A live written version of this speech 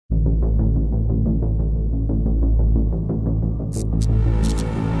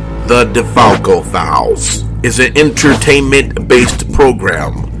The DeFalco Files is an entertainment-based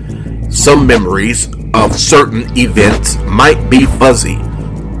program. Some memories of certain events might be fuzzy.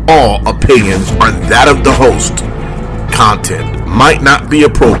 All opinions are that of the host. Content might not be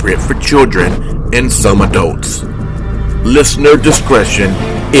appropriate for children and some adults. Listener discretion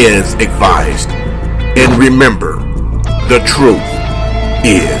is advised. And remember, the truth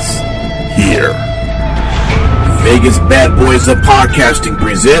is here. Vegas Bad Boys of Podcasting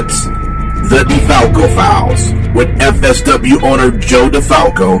presents The DeFalco Files with FSW owner Joe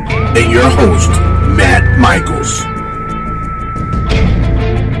DeFalco and your host, Matt Michaels.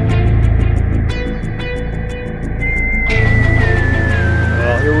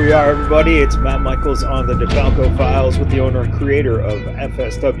 Well, here we are, everybody. It's Matt Michaels on The DeFalco Files with the owner and creator of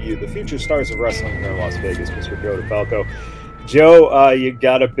FSW, the future stars of wrestling here in Las Vegas, Mr. Joe DeFalco. Joe, you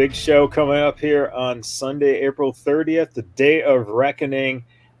got a big show coming up here on Sunday, April 30th, the Day of Reckoning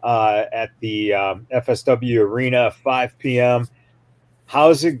at the FSW Arena, 5 p.m.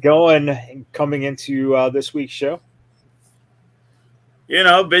 How's it going coming into this week's show? You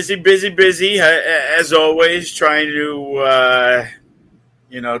know, busy, as always, trying to,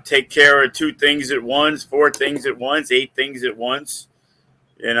 take care of 2 things at once, 4 things at once, 8 things at once.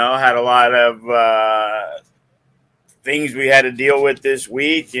 You know, had a lot of things we had to deal with this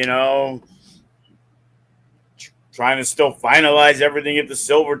week, trying to still finalize everything at the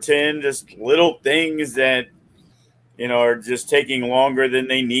Silverton, just little things that, are just taking longer than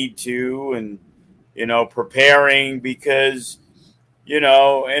they need to, and, preparing because, in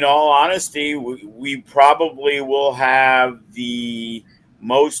all honesty, we probably will have the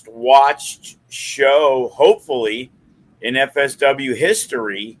most watched show, hopefully, in FSW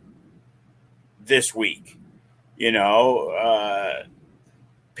history this week.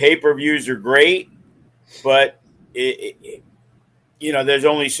 Pay-per-views are great, but there's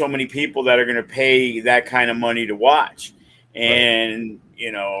only so many people that are going to pay that kind of money to watch. And,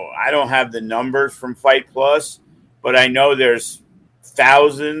 I don't have the numbers from Fight Plus, but I know there's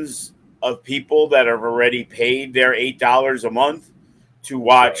thousands of people that have already paid their $8 a month to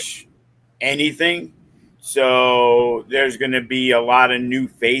watch anything. So there's going to be a lot of new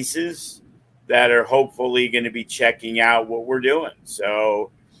faces that are hopefully going to be checking out what we're doing.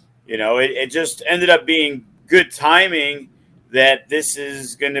 So, it just ended up being good timing that this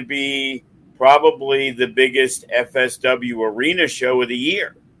is going to be probably the biggest FSW arena show of the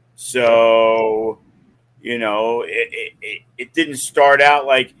year. So, it didn't start out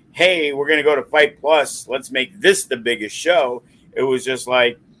like, hey, we're going to go to Fight Plus. Let's make this the biggest show. It was just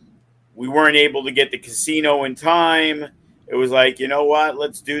like we weren't able to get the casino in time. It was like, you know what?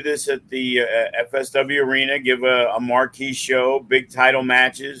 Let's do this at the FSW Arena, give a marquee show, big title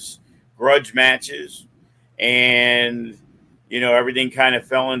matches, grudge matches, and, everything kind of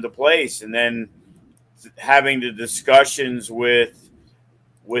fell into place. And then having the discussions with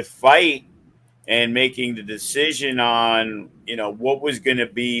Fight and making the decision on, what was going to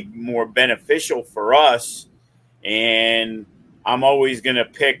be more beneficial for us. And I'm always going to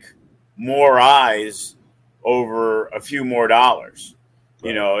pick more eyes over a few more dollars.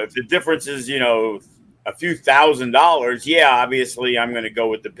 Right. If the difference is, a few $1,000s, yeah, obviously I'm going to go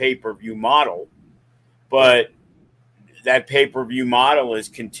with the pay-per-view model. But that pay-per-view model has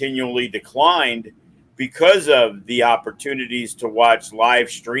continually declined because of the opportunities to watch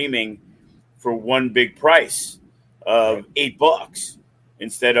live streaming for one big price of $8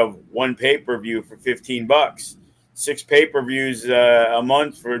 instead of one pay-per-view for $15. 6 pay-per-views a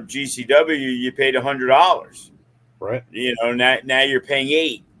month for GCW, you paid $100. Right. Now you're paying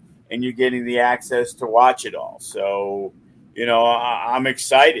 $8, and you're getting the access to watch it all. So, I'm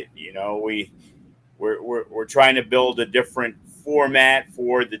excited. We're trying to build a different format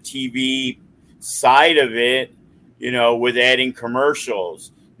for the TV side of it, with adding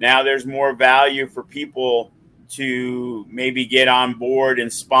commercials. Now there's more value for people to maybe get on board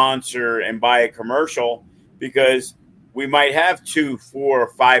and sponsor and buy a commercial, because we might have 2, 4, or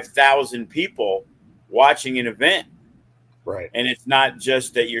 5,000 people watching an event. Right. And it's not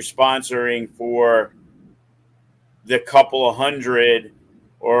just that you're sponsoring for the couple of hundred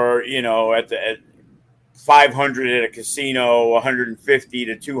or, at 500 at a casino, 150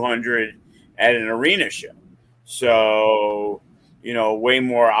 to 200 at an arena show. So, way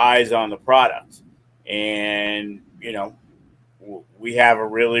more eyes on the product. And, we have a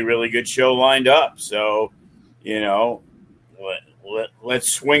really, really good show lined up. So,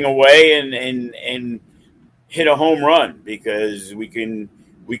 let's swing away and hit a home run, because we can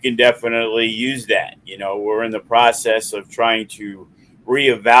definitely use that. We're in the process of trying to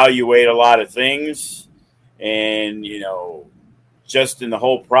reevaluate a lot of things and, just in the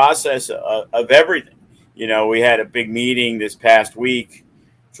whole process of everything. You know, we had a big meeting this past week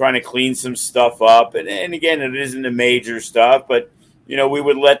trying to clean some stuff up. And again, it isn't the major stuff, but, you know, we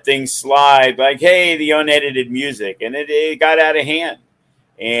would let things slide like, hey, the unedited music. And it got out of hand.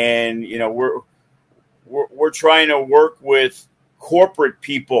 And, you know, we're trying to work with corporate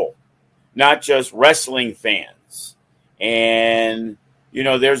people, not just wrestling fans. And, you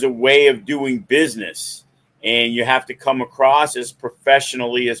know, there's a way of doing business, and you have to come across as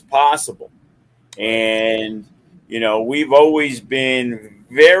professionally as possible. And, you know, we've always been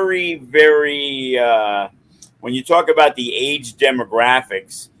very, very, when you talk about the age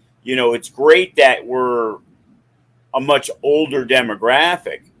demographics, you know, it's great that we're a much older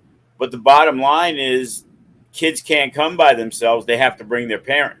demographic, but the bottom line is kids can't come by themselves. They have to bring their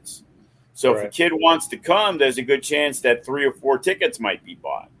parents. So if a kid wants to come, there's a good chance that 3 or 4 tickets might be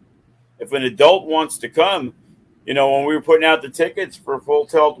bought. If an adult wants to come, you know, when we were putting out the tickets for Full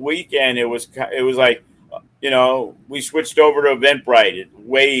Tilt Weekend, it was like, you know, we switched over to Eventbrite. It's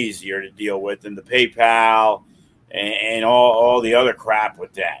way easier to deal with than the PayPal and all the other crap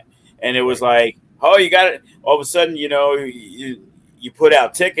with that. And it was like, oh, you got it. All of a sudden, you know, you put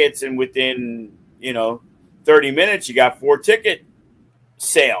out tickets, and within, you know, 30 minutes, you got 4 ticket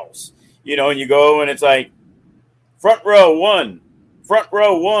sales, you know, and you go and it's like front row 1, front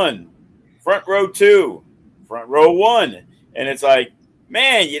row 1, front row 2, front row 1. And it's like,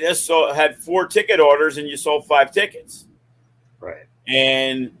 man, you just had 4 ticket orders and you sold 5 tickets. Right.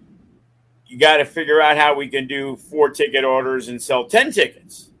 And you got to figure out how we can do 4 ticket orders and sell 10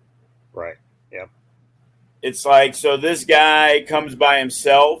 tickets. Right. Yep. It's like, so this guy comes by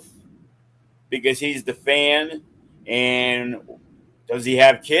himself because he's the fan. And does he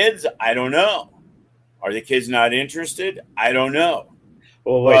have kids? I don't know. Are the kids not interested? I don't know.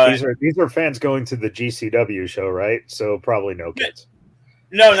 Well, wait, these are fans going to the GCW show, right? So probably no kids.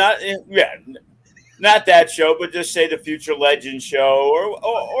 No, not that show, but just say the Future Legends show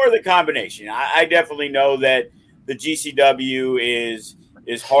or the combination. I definitely know that the GCW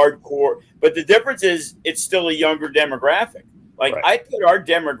is hardcore, but the difference is it's still a younger demographic. Like I put our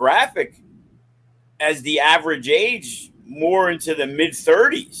demographic as the average age more into the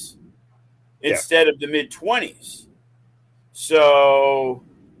mid-30s instead of the mid-20s. So,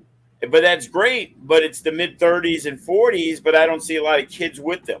 but that's great, but it's the mid-30s and 40s, but I don't see a lot of kids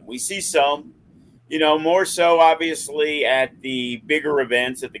with them. We see some, you know, more so obviously at the bigger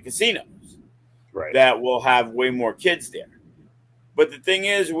events at the casinos that will have way more kids there. But the thing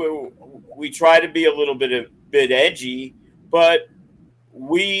is, we try to be a little bit edgy, but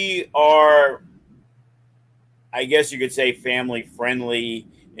we are, I guess you could say, family friendly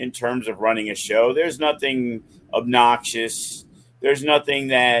in terms of running a show. There's nothing obnoxious. There's nothing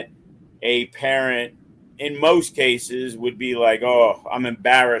that a parent, in most cases, would be like, oh, I'm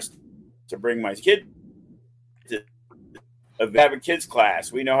embarrassed to bring my kid to have a kids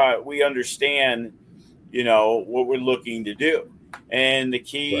class. We know how, we understand, you know, what we're looking to do. And the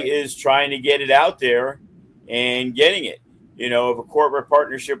key is trying to get it out there and getting it. You know, if a corporate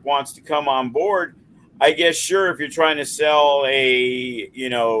partnership wants to come on board, I guess, sure, if you're trying to sell a, you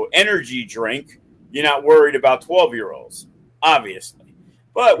know, energy drink, you're not worried about 12-year-olds, obviously.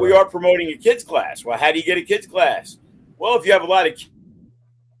 But we are promoting a kids class. Well, how do you get a kids class? Well, if you have a lot of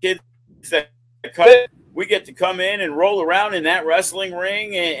kids that cut it, we get to come in and roll around in that wrestling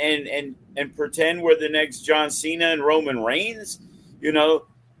ring and pretend we're the next John Cena and Roman Reigns. You know,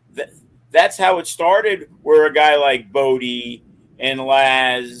 that's how it started, where a guy like Bodie and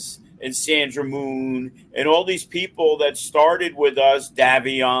Laz and Sandra Moon and all these people that started with us,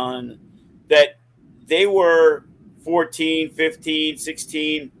 Davion, that they were 14, 15,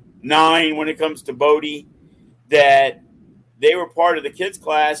 16, 9 when it comes to Bodie, that they were part of the kids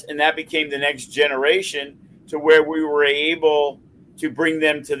class, and that became the next generation to where we were able to bring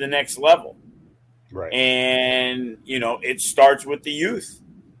them to the next level. Right. And, you know, it starts with the youth.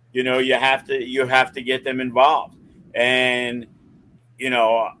 You know, you have to get them involved. And, you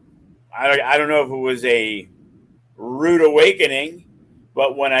know, I don't know if it was a rude awakening,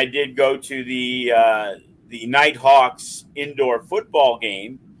 but when I did go to the Nighthawks indoor football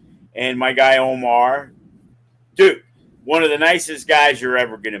game, and my guy Omar, dude, one of the nicest guys you're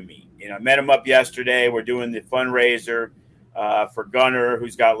ever going to meet. You know, I met him up yesterday. We're doing the fundraiser for Gunner,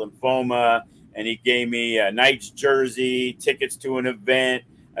 who's got lymphoma, and he gave me a Knights jersey, tickets to an event,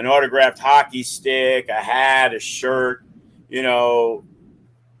 an autographed hockey stick, a hat, a shirt. You know,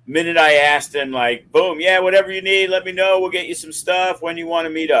 minute I asked him, like, boom, yeah, whatever you need, let me know. We'll get you some stuff when you want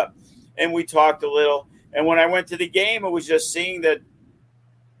to meet up. And we talked a little. And when I went to the game, it was just seeing that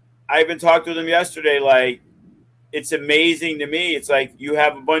I even talked with him yesterday, like, it's amazing to me. It's like you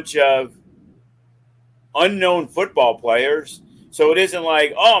have a bunch of unknown football players. So it isn't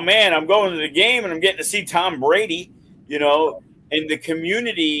like, oh, man, I'm going to the game and I'm getting to see Tom Brady, and the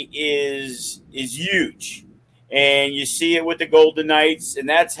community is huge. And you see it with the Golden Knights, and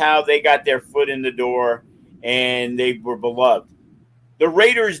that's how they got their foot in the door, and they were beloved. The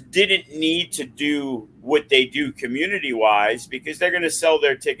Raiders didn't need to do what they do community-wise because they're going to sell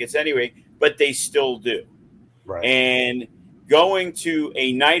their tickets anyway, but they still do. Right. And going to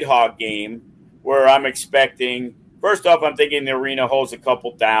a Nighthawk game where I'm expecting, first off, I'm thinking the arena holds a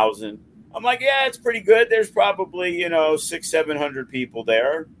couple thousand. I'm like, yeah, it's pretty good. There's probably, 600-700 people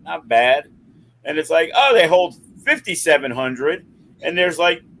there. Not bad. And it's like, oh, they hold 5,700, and there's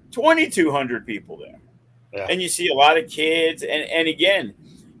like 2,200 people there. Yeah. And you see a lot of kids. And again,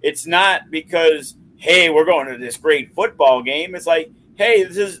 it's not because, hey, we're going to this great football game. It's like, hey,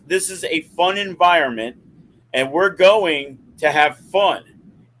 this is a fun environment, and we're going to have fun.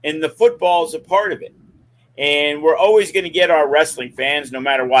 And the football is a part of it. And we're always going to get our wrestling fans no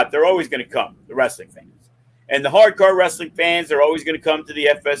matter what. They're always going to come, the wrestling fans. And the hardcore wrestling fans, they're always going to come to the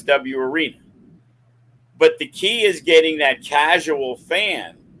FSW arena. But the key is getting that casual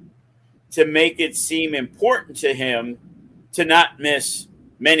fan to make it seem important to him to not miss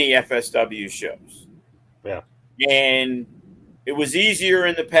many FSW shows. Yeah. And it was easier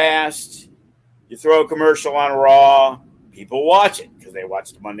in the past. You throw a commercial on Raw, people watch it because they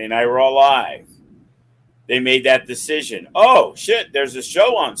watched Monday Night Raw live. They made that decision. Oh, shit, there's a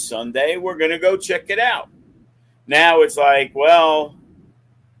show on Sunday. We're going to go check it out. Now it's like, well,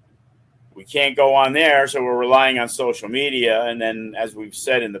 we can't go on there, so we're relying on social media. And then, as we've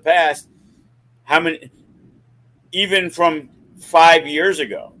said in the past, even from 5 years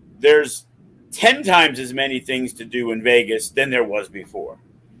ago, there's 10 times as many things to do in Vegas than there was before.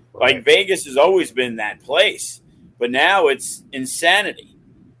 Right. Like, Vegas has always been that place, but now it's insanity.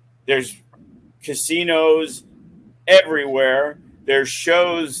 There's casinos everywhere. There's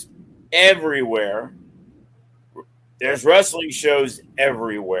shows everywhere. There's wrestling shows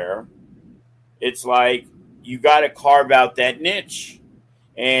everywhere. It's like you got to carve out that niche.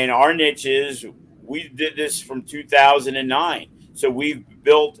 And our niche is, we did this from 2009. So we've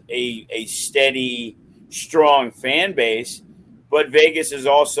built a steady, strong fan base. But Vegas is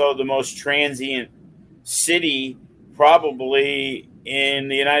also the most transient city probably in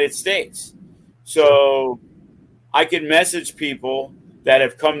the United States. So I can message people that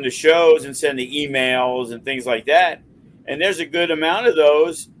have come to shows and send the emails and things like that. And there's a good amount of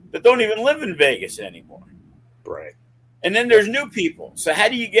those that don't even live in Vegas anymore. Right. And then there's new people. So how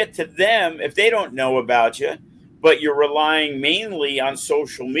do you get to them if they don't know about you, but you're relying mainly on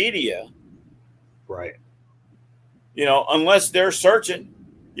social media? Right. Unless they're searching,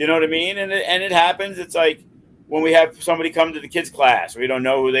 you know what I mean? And it happens. It's like when we have somebody come to the kids' class, we don't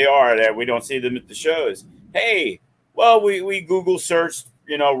know who they are there. We don't see them at the shows. Hey, well, we Google searched,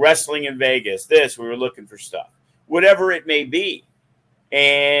 wrestling in Vegas, we were looking for stuff, whatever it may be.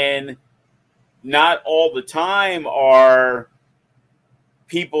 And not all the time are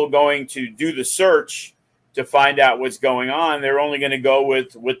people going to do the search to find out what's going on. They're only going to go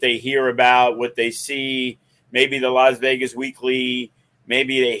with what they hear about, what they see, maybe the Las Vegas Weekly,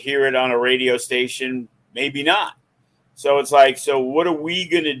 maybe they hear it on a radio station, maybe not. So it's like, so what are we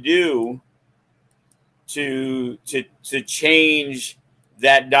going to do to change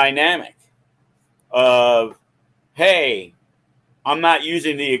that dynamic of, hey, I'm not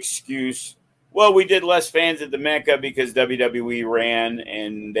using the excuse, well, we did less fans at the Mecca because WWE ran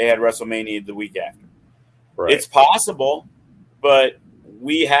and they had WrestleMania the week after. Right. It's possible, but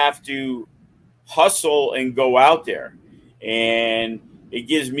we have to hustle and go out there. And it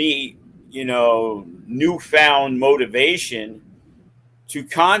gives me, newfound motivation to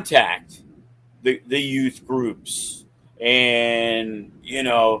contact the youth groups and,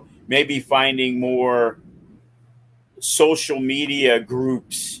 maybe finding more social media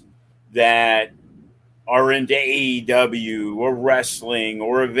groups that are into AEW or wrestling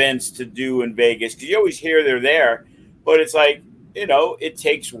or events to do in Vegas. Because you always hear they're there, but it's like, it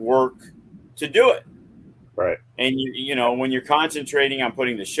takes work to do it. Right. And, when you're concentrating on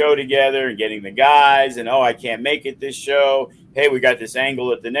putting the show together and getting the guys and, I can't make it this show. Hey, we got this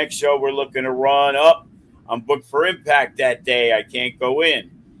angle at the next show we're looking to run up. I'm booked for Impact that day. I can't go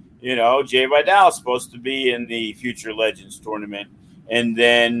in. Jay Vidal's supposed to be in the Future Legends tournament. And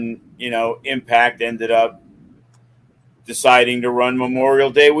then, Impact ended up deciding to run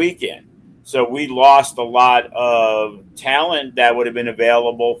Memorial Day weekend. So we lost a lot of talent that would have been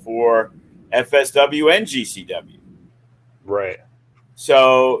available for FSW and GCW. Right.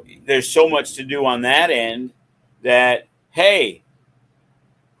 So there's so much to do on that end. that, hey,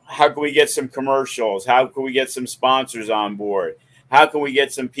 how can we get some commercials? How can we get some sponsors on board? How can we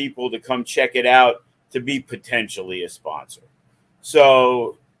get some people to come check it out to be potentially a sponsor?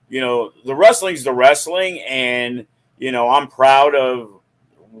 So, the wrestling's the wrestling, and, I'm proud of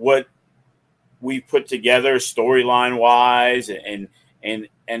what we put together storyline wise and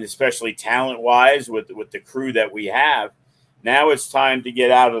especially talent wise with the crew that we have. Now it's time to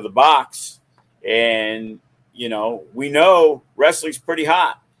get out of the box, and, we know wrestling's pretty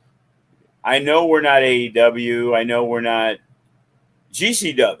hot. I know we're not AEW. I know we're not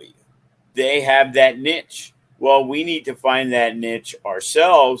GCW. They have that niche. Well, we need to find that niche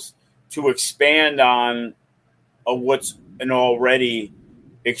ourselves to expand on what's an already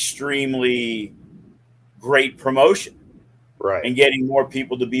extremely great promotion. Right. And getting more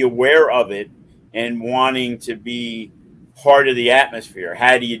people to be aware of it and wanting to be part of the atmosphere.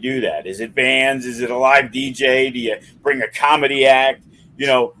 How do you do that? Is it bands? Is it a live DJ? Do you bring a comedy act?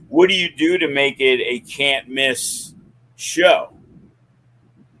 What do you do to make it a can't miss show?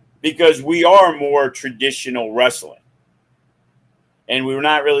 Because we are more traditional wrestling. And we're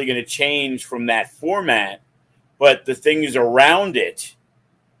not really going to change from that format, but the things around it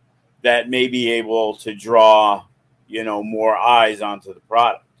that may be able to draw, more eyes onto the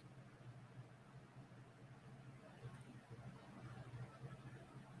product.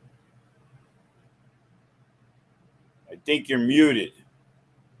 I think you're muted.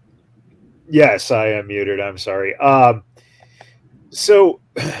 Yes, I am muted. I'm sorry. So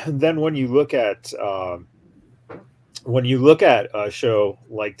then when you look at a show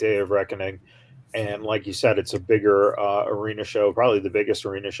like Day of Reckoning, and like you said, it's a bigger arena show, probably the biggest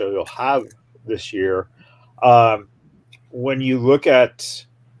arena show you'll have this year. When you look at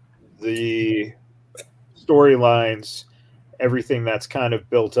the storylines, everything that's kind of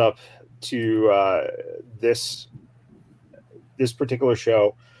built up to this particular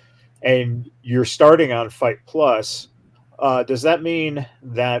show, and you're starting on Fight Plus, does that mean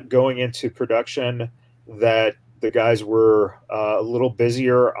that going into production that the guys were a little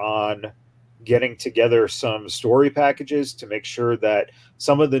busier on getting together some story packages to make sure that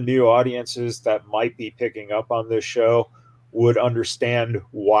some of the new audiences that might be picking up on this show would understand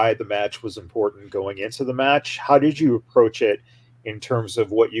why the match was important going into the match? How did you approach it in terms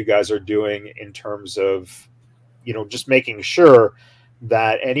of what you guys are doing in terms of, just making sure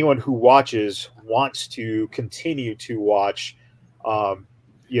that anyone who watches wants to continue to watch,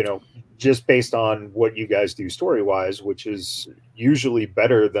 just based on what you guys do story-wise, which is usually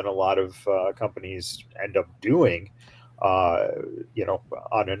better than a lot of companies end up doing, on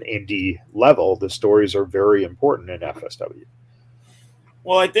an indie level. The stories are very important in FSW.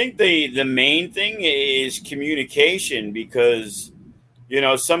 Well, I think the main thing is communication, because,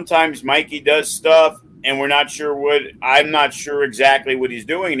 sometimes Mikey does stuff and I'm not sure exactly what he's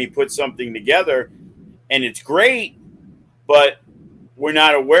doing, and he puts something together and it's great, but we're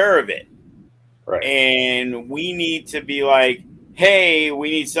not aware of it. Right. And we need to be like, hey, we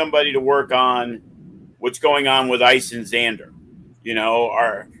need somebody to work on what's going on with Ice and Xander.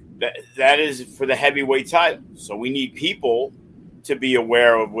 That is for the heavyweight title. So we need people to be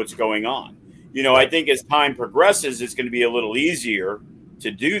aware of what's going on. I think as time progresses, it's going to be a little easier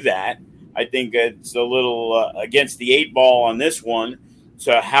to do that. I think it's a little against the 8 ball on this one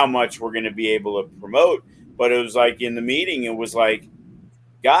to how much we're going to be able to promote. But it was like in the meeting, it was like,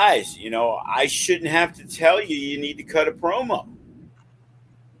 guys, I shouldn't have to tell you need to cut a promo.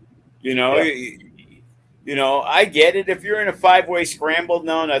 Yeah. I get it. If you're in a 5-way scramble,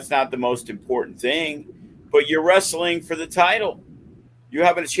 no, that's not the most important thing. But you're wrestling for the title. You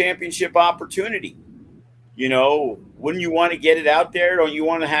have a championship opportunity. Wouldn't you want to get it out there? Don't you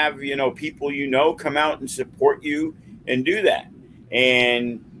want to have, people come out and support you and do that?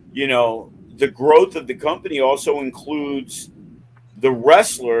 And, the growth of the company also includes the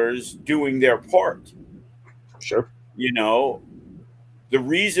wrestlers doing their part. Sure. The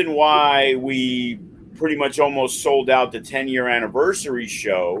reason why we pretty much almost sold out the 10-year anniversary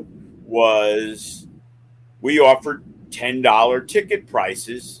show was we offered $10 ticket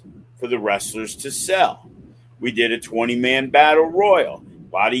prices for the wrestlers to sell. We did a 20-man battle royal.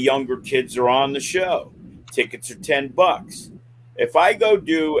 A lot of younger kids are on the show. Tickets are $10. If I go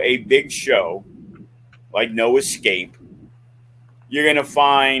do a big show like No Escape, you're going to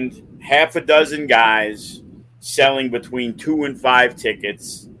find half a dozen guys selling between 2 and 5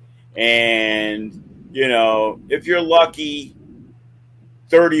 tickets. And, if you're lucky,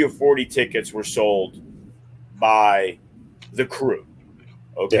 30 or 40 tickets were sold by the crew.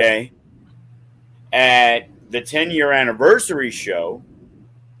 Okay. Yeah. At the 10-year anniversary show,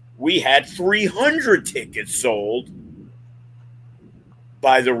 we had 300 tickets sold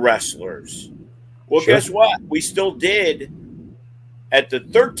by the wrestlers. Well, Sure. guess what? We still did, at the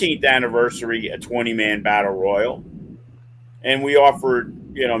 13th anniversary, a 20-man battle royal. And we offered,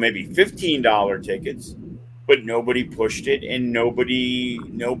 maybe $15 tickets, but nobody pushed it and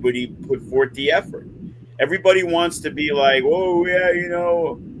nobody put forth the effort. Everybody wants to be like, oh, yeah,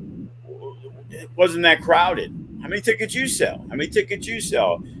 it wasn't that crowded. How many tickets you sell? How many tickets you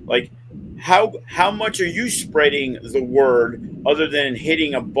sell? Like, how much are you spreading the word other than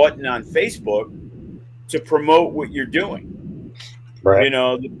hitting a button on Facebook to promote what you're doing? Right.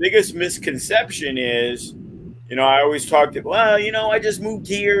 The biggest misconception is, I always talk to, I just moved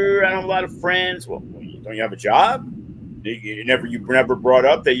here. I don't have a lot of friends. Well, don't you have a job? You never brought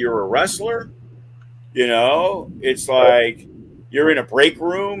up that you're a wrestler. It's like you're in a break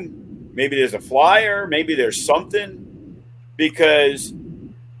room. Maybe there's a flyer. Maybe there's something, because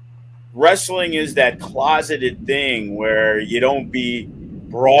wrestling is that closeted thing where you don't be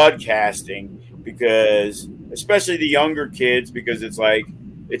broadcasting, because especially the younger kids, because it's like,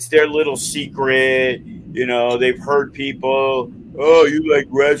 it's their little secret. They've heard people, oh, you like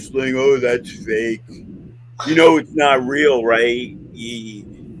wrestling. Oh, that's fake. It's not real, right?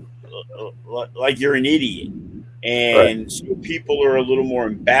 Like you're an idiot. And right. So people are a little more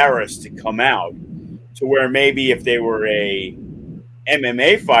embarrassed to come out, to where maybe if they were a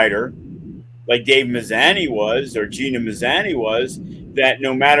MMA fighter, like Dave Mazzani was, or Gina Mazzani was, that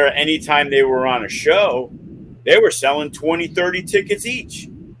no matter any time they were on a show, they were selling 20, 30 tickets each,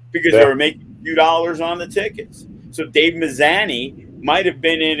 because they were making a few dollars on the tickets. So Dave Mazzani might have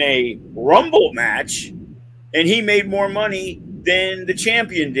been in a Rumble match and he made more money than the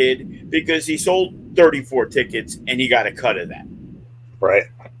champion did, because he sold 34 tickets and he got a cut of that. Right.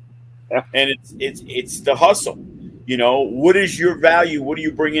 Yeah. And it's the hustle. What is your value? What do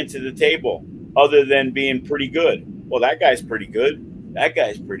you bring into the table other than being pretty good? Well, that guy's pretty good. That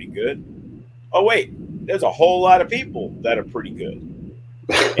guy's pretty good. Oh, wait, there's a whole lot of people that are pretty good.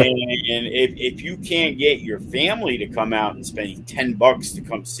 And if you can't get your family to come out and spend $10 to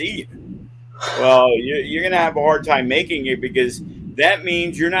come see you, well, you're going to have a hard time making it, because that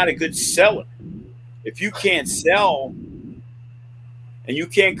means you're not a good seller. If you can't sell and you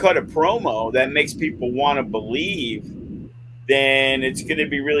can't cut a promo that makes people want to believe, then it's going to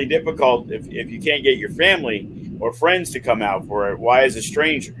be really difficult if you can't get your family or friends to come out for it. Why as a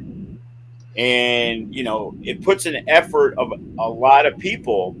stranger? And, it puts an effort of a lot of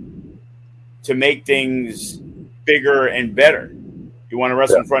people to make things bigger and better. You want to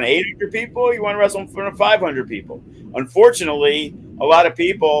wrestle in front of 800 people? You want to wrestle in front of 500 people? Unfortunately, a lot of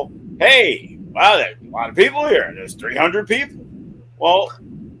people, hey, wow, there's a lot of people here. There's 300 people. Well,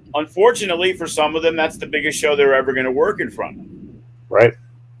 unfortunately, for some of them, that's the biggest show they're ever going to work in front of. Right.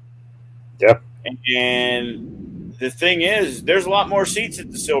 Yep. And the thing is, there's a lot more seats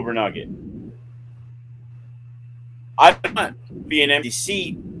at the Silver Nugget. I don't want to be an empty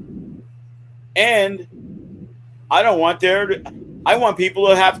seat, and I don't want I want people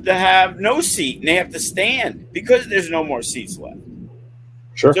to have no seat and they have to stand, because there's no more seats left.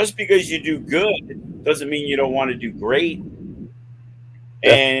 Sure. Just because you do good doesn't mean you don't want to do great.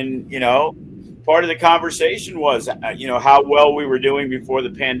 Yeah. And, part of the conversation was, how well we were doing before the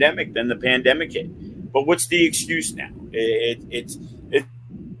pandemic. Then the pandemic hit. But what's the excuse now? It's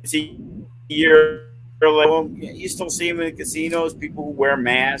a year. Well, you still see them in the casinos, people who wear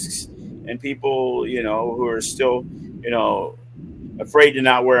masks, and people, who are still, afraid to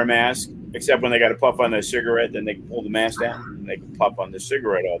not wear a mask, except when they got to puff on their cigarette. Then they can pull the mask down and they can puff on their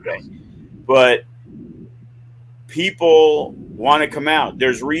cigarette all day. But people want to come out.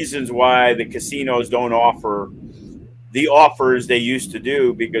 There's reasons why the casinos don't offer the offers they used to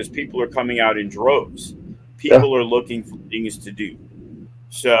do, because people are coming out in droves. People are looking for things to do.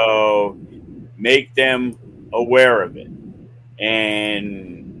 So make them aware of it.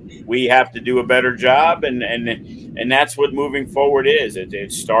 And we have to do a better job. And that's what moving forward is.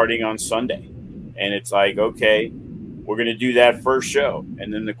 It's starting on Sunday. And it's like, okay, we're going to do that first show.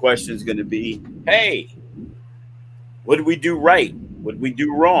 And then the question is going to be, hey, what did we do right? What did we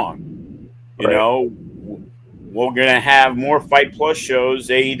do wrong? We're going to have more Fight Plus shows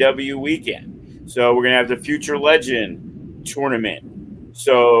AEW weekend. So we're going to have the Future Legend tournament.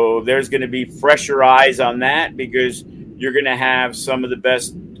 So there's going to be fresher eyes on that, because you're going to have some of the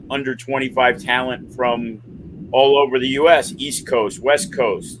best under 25 talent from all over the U.S., East Coast, West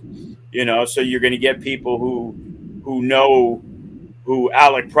Coast. So you're going to get people who know who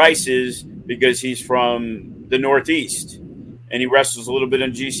Alec Price is, because he's from the Northeast and he wrestles a little bit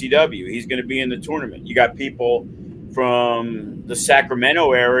on GCW. He's going to be in the tournament. You got people from the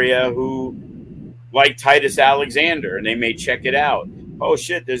Sacramento area who like Titus Alexander, and they may check it out. Oh,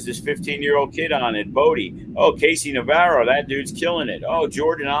 shit, there's this 15-year-old kid on it, Bodie. Oh, Casey Navarro, that dude's killing it. Oh,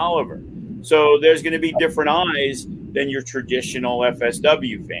 Jordan Oliver. So there's going to be different eyes than your traditional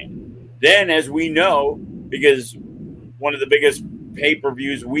FSW fan. Then, as we know, because one of the biggest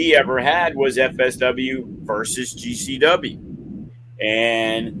pay-per-views we ever had was FSW versus GCW.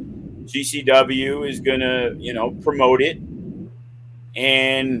 And GCW is going to, promote it.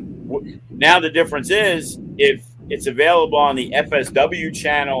 And now the difference is if it's available on the FSW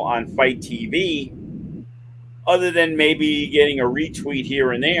channel on Fight TV, other than maybe getting a retweet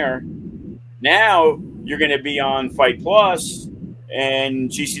here and there, now you're going to be on Fight Plus, and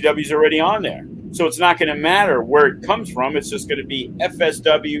GCW's already on there. So it's not going to matter where it comes from. It's just going to be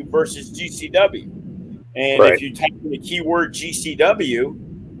FSW versus GCW. And right. If you type in the keyword GCW,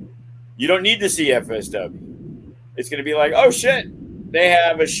 you don't need to see FSW. It's going to be like, oh, shit, they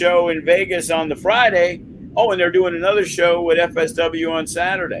have a show in Vegas on the Friday. Oh, and they're doing another show with FSW on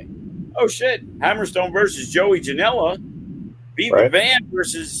Saturday. Oh, shit, Hammerstone versus Joey Janela. Viva Van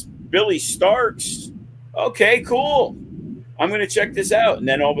versus Billy Starks. Okay, cool. I'm going to check this out. And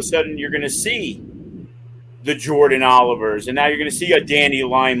then all of a sudden you're going to see the Jordan Olivers. And now you're going to see a Danny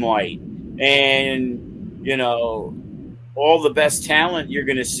Limelight. And, all the best talent you're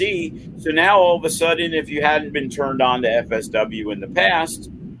going to see. So now all of a sudden, if you hadn't been turned on to FSW in the past,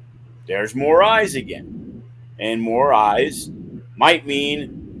 there's more eyes again. And more eyes might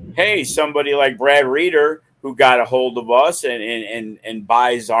mean, hey, somebody like Brad Reeder, who got a hold of us and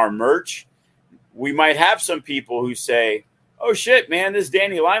buys our merch, we might have some people who say, oh, shit, man, this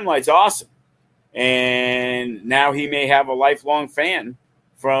Danny Limelight's awesome. And now he may have a lifelong fan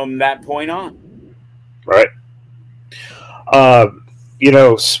from that point on. Right.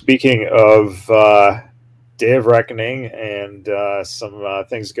 Speaking of Day of Reckoning and some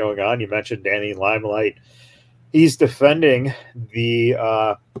things going on, you mentioned Danny Limelight. He's defending the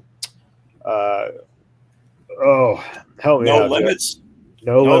help me No out, limits.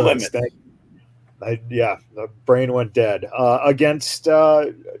 No limits. The brain went dead. Against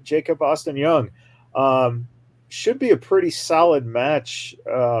Jacob Austin Young. Should be a pretty solid match.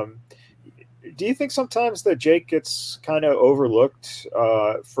 Do you think sometimes that Jake gets kind of overlooked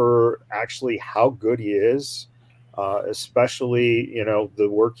for actually how good he is? Especially, the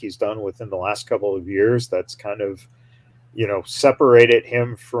work he's done within the last couple of years that's kind of, separated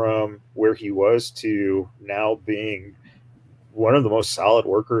him from where he was to now being one of the most solid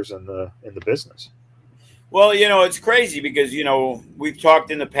workers in the business. Well, it's crazy because, we've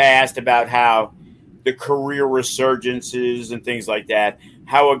talked in the past about how the career resurgences and things like that,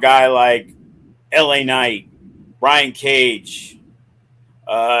 how a guy like LA Knight, Brian Cage,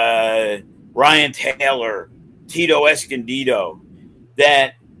 Ryan Taylor, Tito Escondido,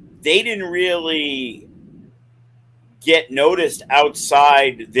 that they didn't really get noticed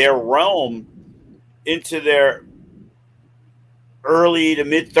outside their realm into their early to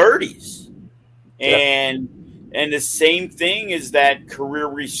mid 30s. Yeah. And the same thing is that career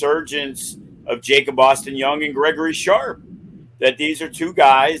resurgence of Jacob Austin Young and Gregory Sharp, that these are two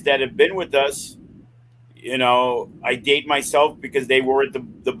guys that have been with us. I date myself because they were at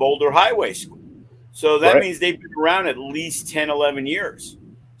the Boulder Highway School. So that means they've been around at least 10, 11 years.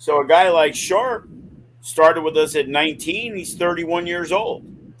 So a guy like Sharp started with us at 19. He's 31 years old.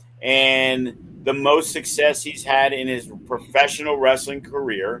 And the most success he's had in his professional wrestling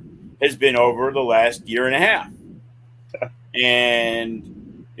career has been over the last year and a half. And,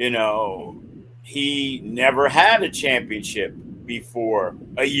 he never had a championship before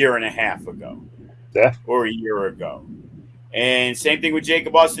a year and a half ago. Yeah. Or a year ago. And same thing with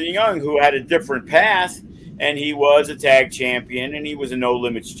Jacob Austin Young, who had a different path, and he was a tag champion and he was a no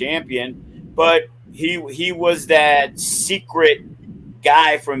limits champion, but he was that secret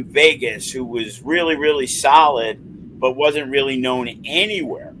guy from Vegas who was really, really solid, but wasn't really known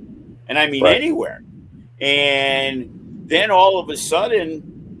anywhere. And I mean anywhere. And then all of a sudden,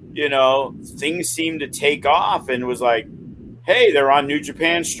 things seemed to take off, and it was like, hey, they're on New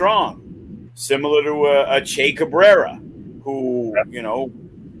Japan Strong, similar to a Che Cabrera, who,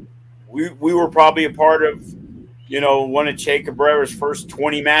 we were probably a part of, one of Che Cabrera's first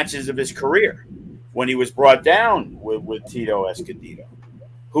 20 matches of his career when he was brought down with Tito Escondido,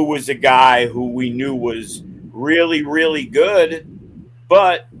 who was a guy who we knew was really, really good,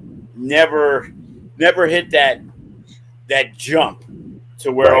 but never hit that jump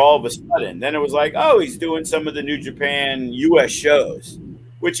to where all of a sudden, then it was like, oh, he's doing some of the New Japan US shows,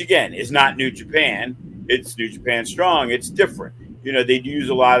 which again is not New Japan. It's New Japan Strong. It's different. They'd use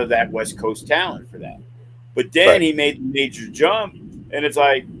a lot of that West Coast talent for that. But then he made the major jump, and it's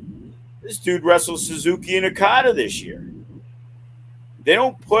like, this dude wrestles Suzuki and Okada this year. They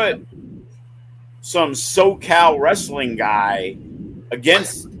don't put some SoCal wrestling guy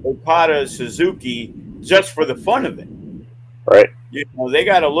against Okada Suzuki just for the fun of it. Right. You know, they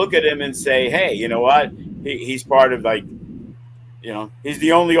got to look at him and say, hey, you know what? He's part of, like, you know, he's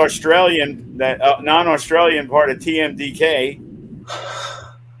the only Australian, that non-Australian part of TMDK.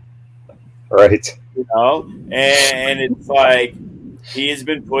 Right. You know, and it's like he has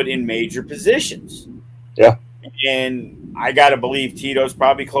been put in major positions. Yeah. And I got to believe Tito's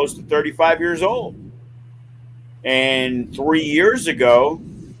probably close to 35 years old. And 3 years ago,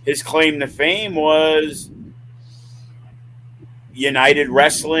 his claim to fame was United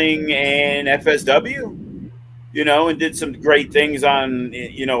Wrestling and FSW, you know, and did some great things on,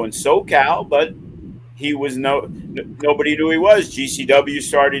 you know, in SoCal, but he was nobody knew he was. GCW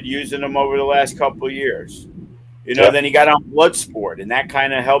started using him over the last couple of years. You know, then he got on Bloodsport, and that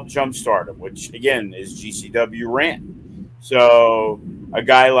kind of helped jumpstart him, which, again, is GCW ran. So a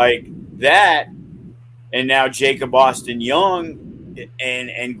guy like that, and now Jacob Austin Young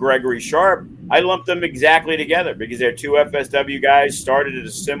and Gregory Sharp, I lumped them exactly together because they're two FSW guys, started at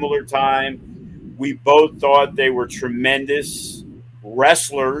a similar time. We both thought they were tremendous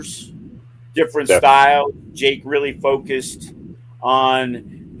wrestlers, different styles. Jake really focused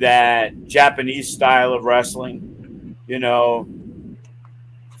on that Japanese style of wrestling. You know,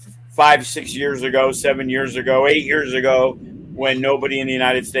 5, 6 years ago, 7 years ago, 8 years ago, when nobody in the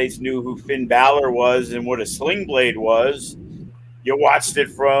United States knew who Finn Balor was and what a sling blade was, you watched it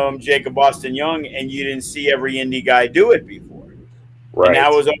from Jacob Austin Young, and you didn't see every indie guy do it before. Right. And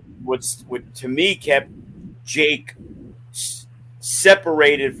that was what to me kept Jake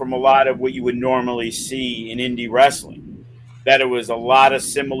separated from a lot of what you would normally see in indie wrestling. That it was a lot of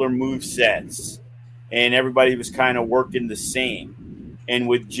similar move sets, and everybody was kind of working the same. And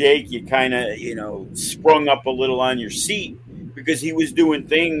with Jake, you kind of, you know, sprung up a little on your seat because he was doing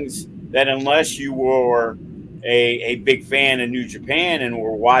things that, unless you were a big fan of New Japan and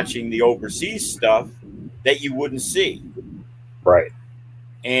were watching the overseas stuff, that you wouldn't see. Right.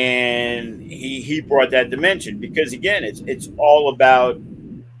 And he brought that dimension because, again, it's all about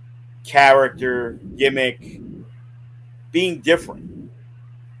character, gimmick, being different,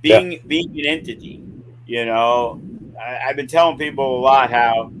 being an entity. You know, I've been telling people a lot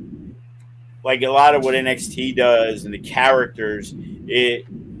how, like, a lot of what NXT does and the characters,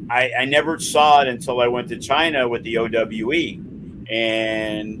 I never saw it until I went to China with the OWE.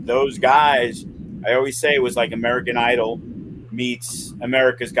 And those guys, I always say it was like American Idol meets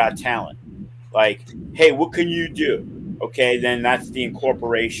America's Got Talent. Like, hey, what can you do? Okay, then that's the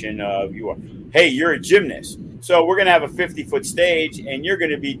incorporation of hey, you're a gymnast. So we're going to have a 50-foot stage, and you're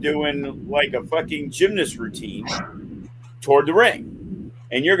going to be doing like a fucking gymnast routine toward the ring.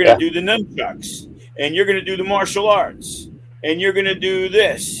 And you're going to do the nunchucks. And you're going to do the martial arts. And you're going to do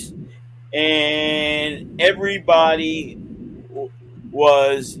this. And everybody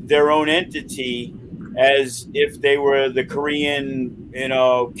was their own entity as if they were the Korean, you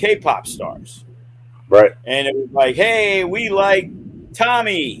know, K-pop stars. Right. And it was like, hey, we like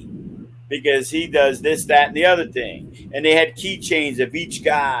Tommy because he does this, that, and the other thing. And they had keychains of each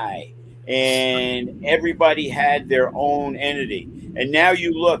guy, and everybody had their own entity. And now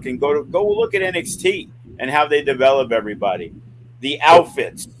you look and go look at NXT and how they develop everybody. The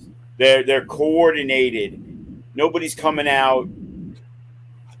outfits, they're coordinated. Nobody's coming out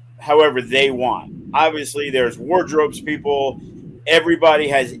however they want. Obviously, there's wardrobes people. Everybody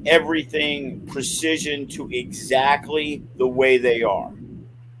has everything precision to exactly the way they are.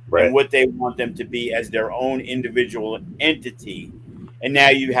 Right. And what they want them to be as their own individual entity. And now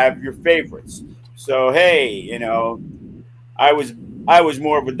you have your favorites. So, hey, you know, I was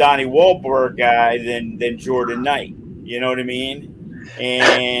more of a Donnie Wahlberg guy than Jordan Knight. You know what I mean?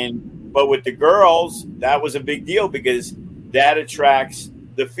 But with the girls, that was a big deal because that attracts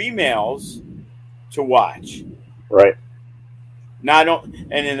the females to watch. Right.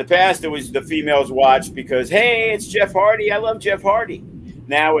 And in the past, it was the females watched because, hey, it's Jeff Hardy. I love Jeff Hardy.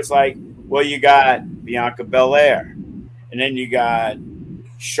 Now it's like, well, you got Bianca Belair, and then you got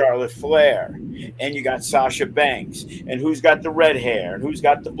Charlotte Flair, and you got Sasha Banks, and who's got the red hair, and who's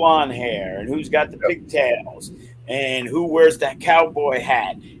got the blonde hair, and who's got the pigtails, and who wears that cowboy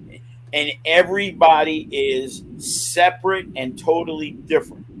hat. And everybody is separate and totally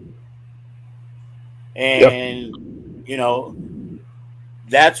different. And, you know,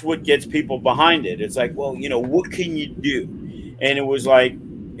 that's what gets people behind it. It's like, well, you know, what can you do? And it was like,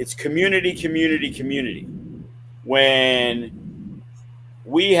 it's community, community, community. When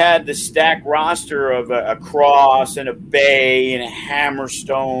we had the stacked roster of a Cross and a Bay and a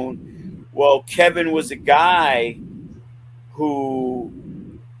Hammerstone. Well, Kevin was a guy who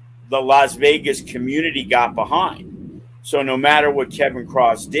the Las Vegas community got behind. So no matter what Kevin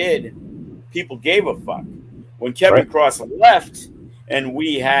Cross did, people gave a fuck. When Kevin Cross left and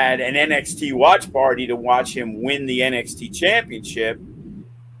we had an NXT watch party to watch him win the NXT championship,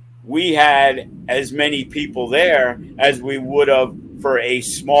 we had as many people there as we would have for a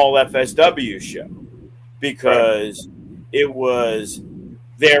small FSW show, because it was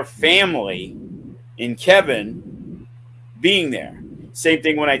their family in Kevin being there. Same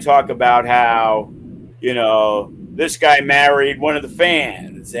thing when I talk about how, this guy married one of the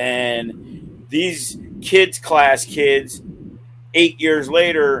fans, and these class kids 8 years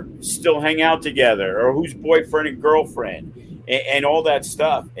later still hang out together, or who's boyfriend and girlfriend, and all that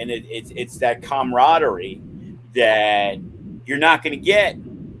stuff. And it's that camaraderie that you're not going to get.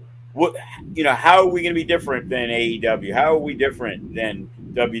 How are we going to be different than AEW? How are we different than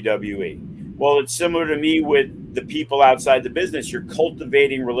WWE? Well, it's similar to me with the people outside the business. You're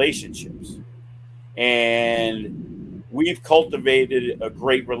cultivating relationships, and we've cultivated a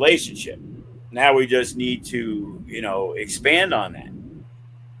great relationship. Now we just need to, expand on that.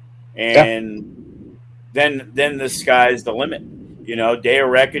 And then the sky's the limit. Day of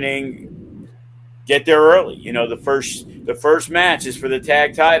Reckoning, get there early. The first match is for the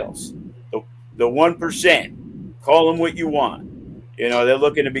tag titles. The 1%, call them what you want. They're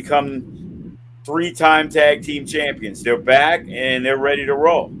looking to become 3-time tag team champions. They're back and they're ready to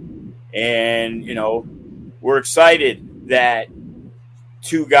roll. And, we're excited that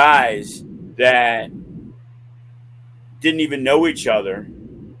two guys that didn't even know each other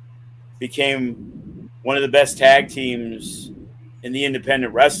became one of the best tag teams in the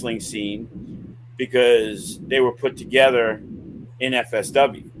independent wrestling scene, because they were put together in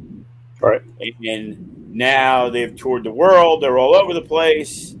FSW. Right. And now they've toured the world. They're all over the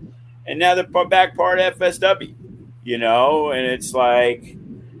place. And now they're back part of FSW, and it's like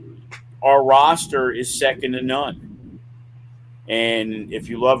our roster is second to none. And if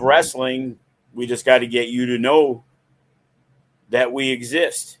you love wrestling, we just got to get you to know that we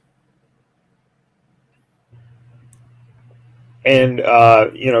exist. And,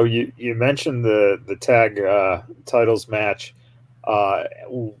 you mentioned the tag titles match,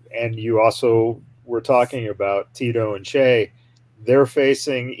 and you also were talking about Tito and Che. They're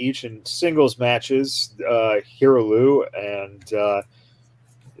facing each in singles matches, Hero Lou and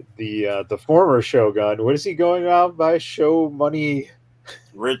the former Shogun. What is he going out by? Show Money?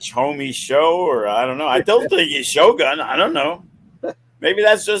 Rich Homie Show, or I don't know. I don't think he's Shogun. I don't know. Maybe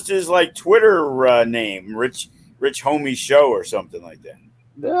that's just his Twitter name, Rich Homie Show or something like that.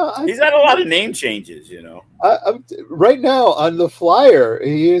 No, he's had a lot of name changes, right now on the flyer,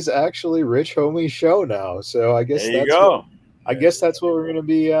 he is actually Rich Homie Show now. So I guess there you go. I guess that's what we're going to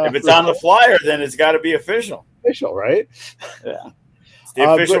be. If it's on the flyer, then it's got to be official. Official, right? Yeah, it's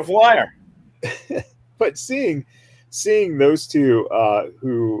the official flyer. But seeing those two,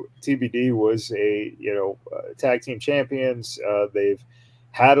 who TBD was tag team champions, they've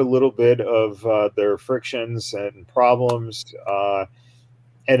had a little bit of their frictions and problems,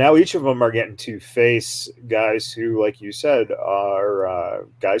 and now each of them are getting to face guys who, like you said, are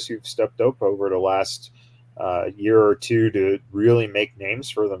guys who've stepped up over the last year or two to really make names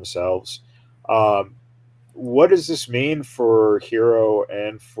for themselves. What does this mean for Hero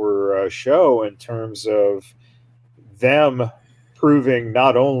and for Show in terms of them proving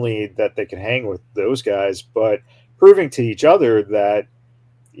not only that they can hang with those guys, but proving to each other that,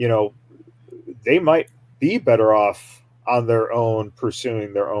 they might be better off on their own,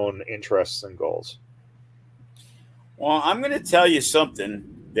 pursuing their own interests and goals? Well, I'm going to tell you something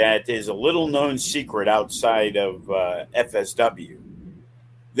that is a little known secret outside of FSW.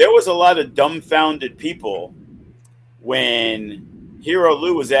 There was a lot of dumbfounded people when Hero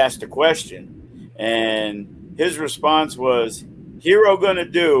Lou was asked a question, and his response was, Hero going to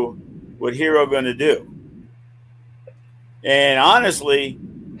do what Hero going to do. And honestly,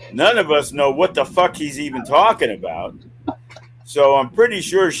 none of us know what the fuck he's even talking about. So I'm pretty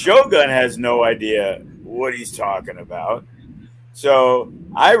sure Shogun has no idea what he's talking about. So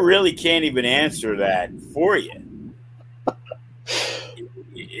I really can't even answer that for you. And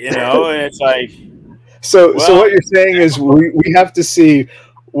it's like... So what you're saying is we have to see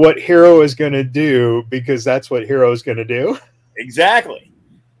what Hero is going to do, because that's what Hero is going to do? Exactly.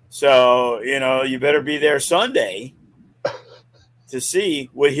 So, you better be there Sunday to see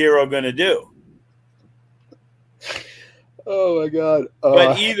what Hero going to do. Oh, my God.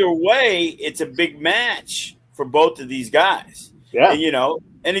 But either way, it's a big match for both of these guys. Yeah.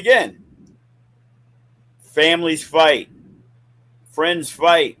 And again, families fight, friends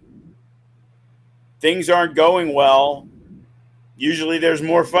fight. Things aren't going well. Usually there's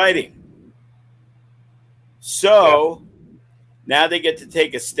more fighting. So now they get to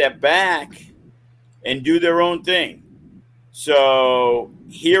take a step back and do their own thing. So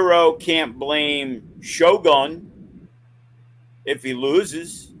Hero can't blame Shogun if he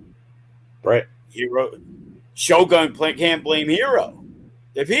loses. Right. Shogun can't blame Hero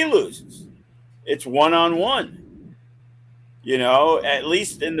if he loses. It's one-on-one. At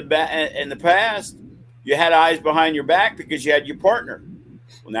least in the past, you had eyes behind your back because you had your partner.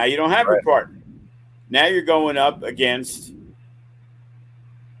 Well, now you don't have your partner. Now you're going up against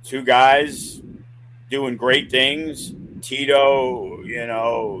two guys doing great things. Tito,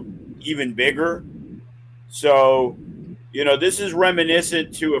 even bigger. So, this is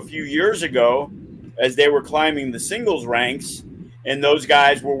reminiscent to a few years ago as they were climbing the singles ranks, and those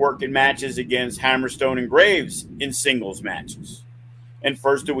guys were working matches against Hammerstone and Graves in singles matches. And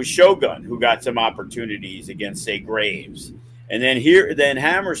first it was Shogun who got some opportunities against, say, Graves. And then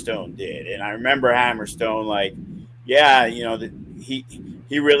Hammerstone did. And I remember Hammerstone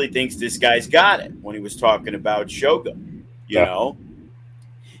he really thinks this guy's got it when he was talking about Shogun, you know.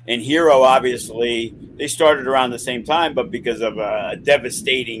 And Hero, obviously, they started around the same time, but because of a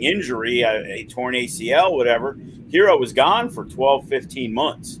devastating injury, a torn ACL, whatever, Hero was gone for 12, 15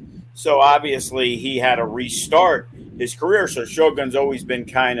 months. So obviously he had to restart his career. So Shogun's always been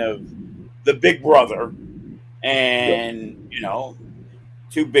kind of the big brother. And,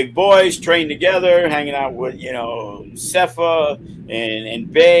 two big boys trained together, hanging out with, Sefa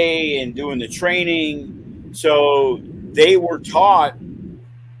and Bay and doing the training. So they were taught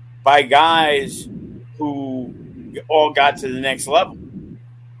by guys who all got to the next level.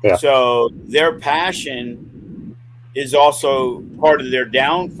 Yeah. So their passion is also part of their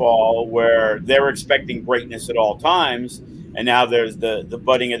downfall, where they're expecting greatness at all times. And now there's the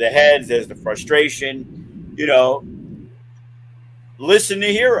butting of the heads. There's the frustration. Listen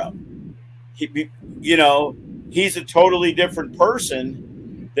to Hero. He's a totally different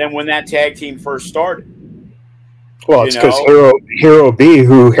person than when that tag team first started. Well, it's because Hero B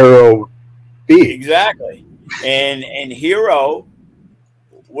who Hero B. Exactly. And Hero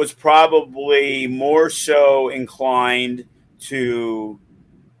was probably more so inclined to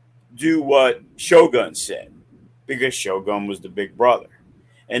do what Shogun said, because Shogun was the big brother.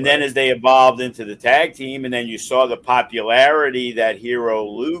 And then as they evolved into the tag team, and then you saw the popularity that Hero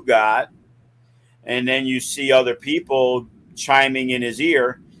Lou got, and then you see other people chiming in his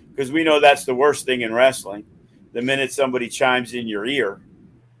ear, because we know that's the worst thing in wrestling, the minute somebody chimes in your ear,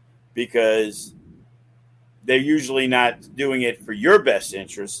 because they're usually not doing it for your best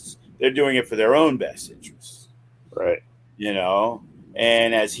interests. They're doing it for their own best interests. Right.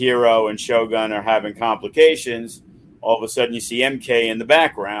 And as Hero and Shogun are having complications, all of a sudden you see MK in the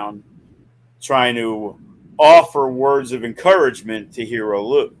background trying to offer words of encouragement to Hero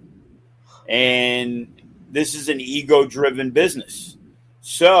Lou. And this is an ego-driven business.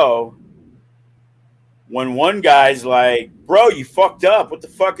 So when one guy's like, bro, you fucked up. What the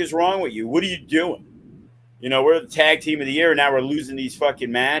fuck is wrong with you? What are you doing? We're the tag team of the year, and now we're losing these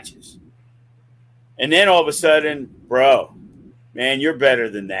fucking matches. And then all of a sudden, bro, man, you're better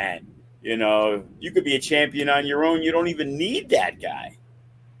than that. You could be a champion on your own. You don't even need that guy.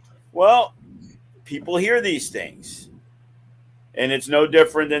 Well, people hear these things. And it's no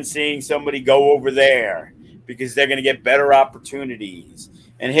different than seeing somebody go over there because they're going to get better opportunities.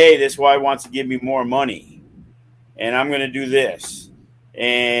 And, hey, this guy wants to give me more money. And I'm going to do this.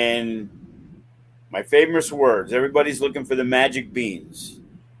 And my famous words, everybody's looking for the magic beans.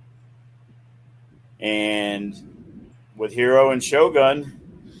 And with Hero and Shogun,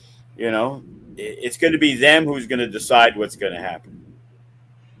 it's going to be them who's going to decide what's going to happen.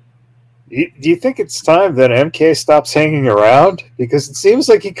 Do you think it's time that MK stops hanging around? Because it seems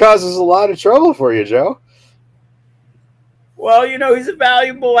like he causes a lot of trouble for you, Joe. Well, he's a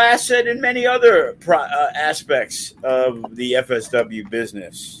valuable asset in many other aspects of the FSW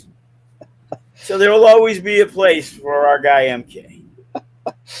business. So there will always be a place for our guy MK.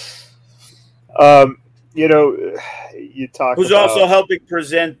 You talk who's about, also helping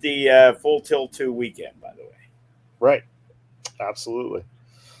present the Full Tilt 2 weekend, by the way. Right. Absolutely.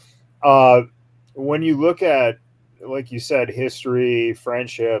 When you look at, like you said, history,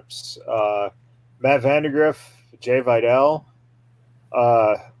 friendships, Matt Vandegrift, Jay Vidal.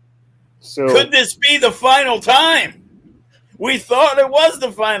 So could this be the final time? We thought it was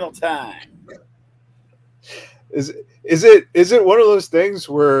the final time. Is it one of those things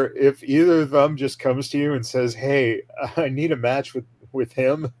where if either of them just comes to you and says, "Hey, I need a match with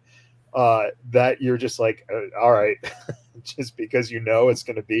him," that you're just like, all right, just because it's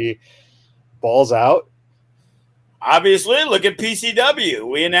going to be balls out? Obviously, look at PCW.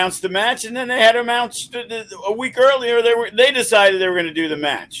 We announced the match, and then they had announced a week earlier. They decided they were going to do the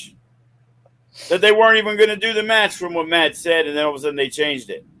match. That they weren't even going to do the match from what Matt said, and then all of a sudden they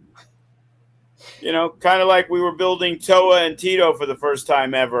changed it. Kind of like we were building Toa and Tito for the first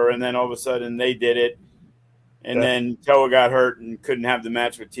time ever, and then all of a sudden they did it, and then Toa got hurt and couldn't have the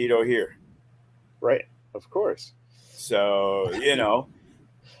match with Tito here. Right, of course. So,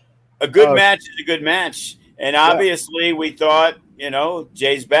 a good match is a good match. And obviously we thought,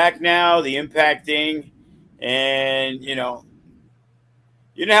 Jay's back now, the impacting, and, you know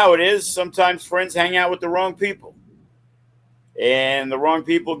how it is. Sometimes friends hang out with the wrong people, and the wrong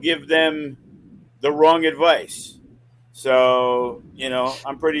people give them the wrong advice. So,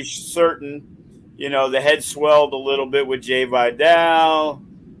 I'm pretty certain, the head swelled a little bit with Jay Vidal,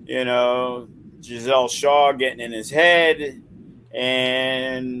 Giselle Shaw getting in his head,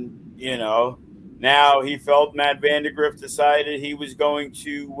 and, now he felt Matt Vandegrift decided he was going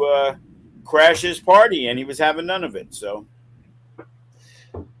to crash his party, and he was having none of it. So,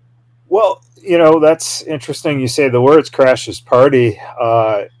 well, that's interesting. You say the words "crash his party."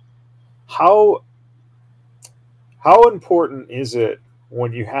 How important is it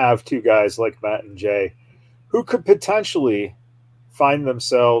when you have two guys like Matt and Jay, who could potentially find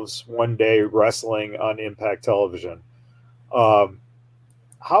themselves one day wrestling on Impact Television?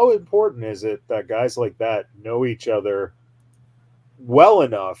 How important is it that guys like that know each other well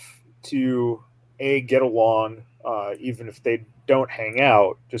enough to get along, even if they don't hang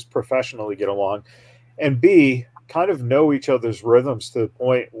out, just professionally get along, and B, kind of know each other's rhythms to the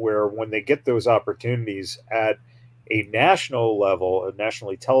point where when they get those opportunities at a national level, a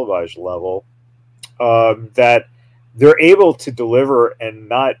nationally televised level, that they're able to deliver and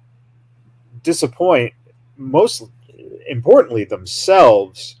not disappoint, most importantly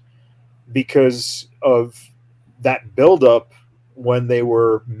themselves, because of that buildup when they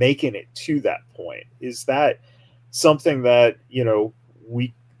were making it to that point. Is that something that,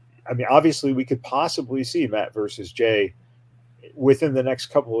 obviously we could possibly see Matt versus Jay within the next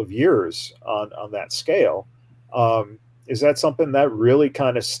couple of years on that scale. Is that something that really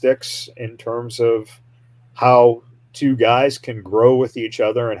kind of sticks in terms of how two guys can grow with each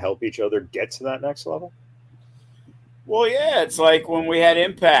other and help each other get to that next level? Well, yeah, it's like when we had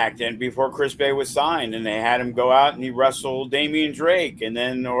Impact and before Chris Bay was signed and they had him go out and he wrestled Damian Drake, and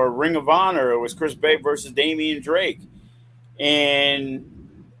then, or Ring of Honor, it was Chris Bay versus Damian Drake.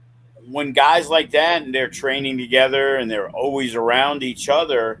 And when guys like that and they're training together and they're always around each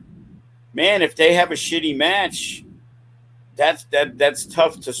other, man, if they have a shitty match, that's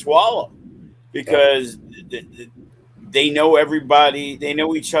tough to swallow, because they know everybody, they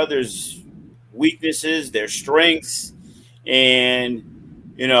know each other's weaknesses, their strengths. And,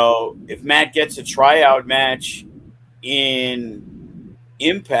 if Matt gets a tryout match in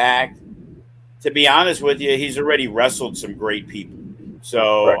Impact, to be honest with you, he's already wrestled some great people.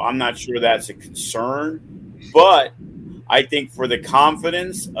 So right. I'm not sure that's a concern, but I think for the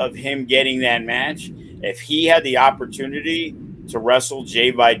confidence of him getting that match, if he had the opportunity to wrestle Jay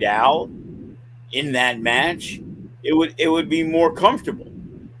Vidal in that match, it would be more comfortable.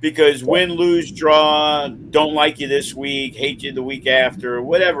 Because win, lose, draw, don't like you this week, hate you the week after,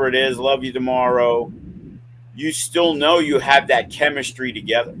 whatever it is, love you tomorrow, you still know you have that chemistry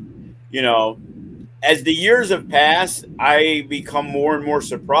together. As the years have passed, I become more and more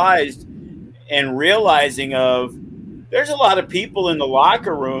surprised and realizing there's a lot of people in the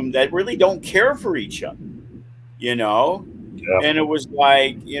locker room that really don't care for each other, Yeah. And it was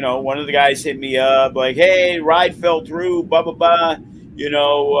like, one of the guys hit me up like, hey, ride fell through, blah, blah, blah.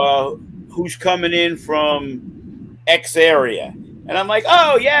 Who's coming in from X area? And I'm like,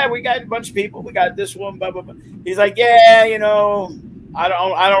 oh yeah, we got a bunch of people. We got this one, blah, blah, blah. He's like, yeah, I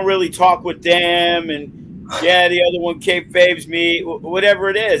don't really talk with them. And yeah, the other one kayfabes me, whatever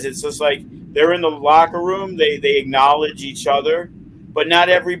it is. It's just like, they're in the locker room. They acknowledge each other, but not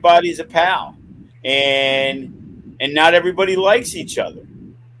everybody's a pal, and not everybody likes each other,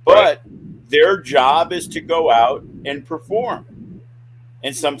 but their job is to go out and perform.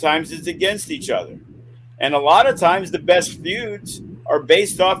 And sometimes it's against each other. And a lot of times the best feuds are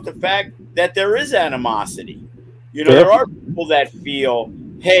based off the fact that there is animosity. There are people that feel,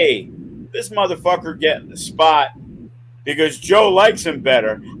 hey, this motherfucker getting the spot because Joe likes him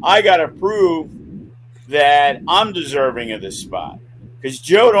better. I got to prove that I'm deserving of this spot. because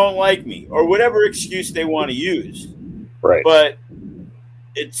Joe don't like me, or whatever excuse they want to use. Right. But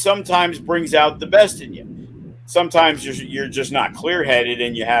it sometimes brings out the best in you. Sometimes you're just not clear-headed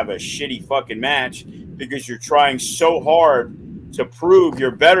and you have a shitty fucking match because you're trying so hard to prove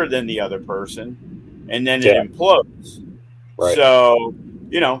you're better than the other person, and then it implodes. Right. So,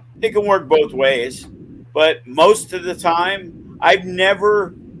 it can work both ways. But most of the time, I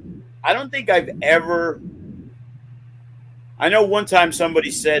don't think I've ever. I know one time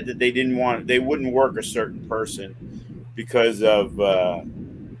somebody said that they wouldn't work a certain person because of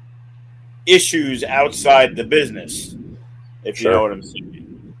issues outside the business, if you know what I'm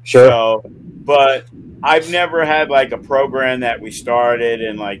saying. Sure. So, but I've never had like a program that we started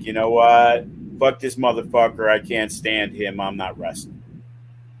and like, you know what? Fuck this motherfucker. I can't stand him. I'm not wrestling.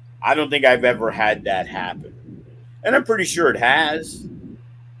 I don't think I've ever had that happen. And I'm pretty sure it has.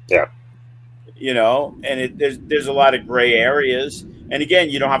 Yeah. And there's a lot of gray areas. And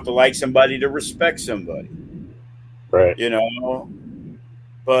again, you don't have to like somebody to respect somebody. Right.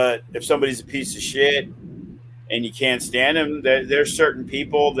 But if somebody's a piece of shit and you can't stand them, there's certain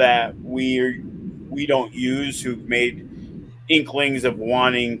people that we don't use who've made inklings of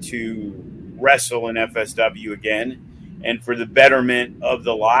wanting to wrestle in FSW again. And for the betterment of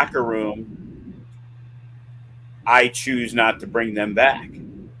the locker room, I choose not to bring them back.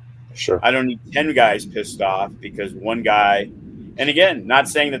 Sure. I don't need 10 guys pissed off because one guy, and again, not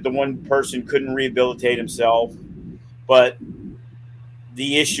saying that the one person couldn't rehabilitate himself, but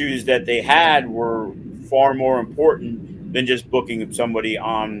the issues that they had were far more important than just booking somebody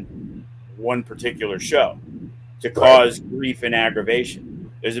on one particular show to cause grief and aggravation.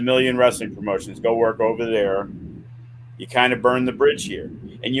 There's a million wrestling promotions. Go work over there. You kind of burn the bridge here.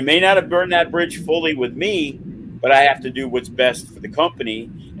 And you may not have burned that bridge fully with me, but I have to do what's best for the company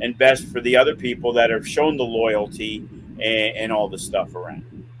and best for the other people that have shown the loyalty and all the stuff around.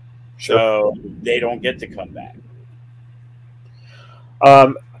 Sure. So they don't get to come back.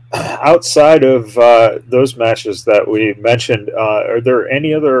 Outside of those matches that we mentioned, are there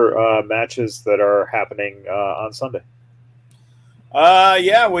any other matches that are happening on Sunday?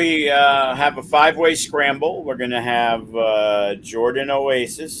 Yeah, we have a 5-way scramble. We're going to have Jordan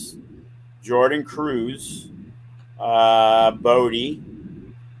Oasis, Jordan Cruz, Bodie,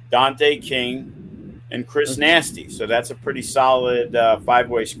 Dante King, and Chris Nasty. So that's a pretty solid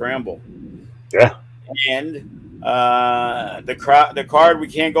 5-way scramble. Yeah. And the card, we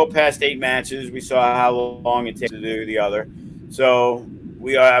can't go past 8 matches. We saw how long it takes to do the other. So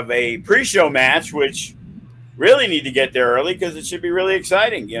we have a pre-show match, which really need to get there early because it should be really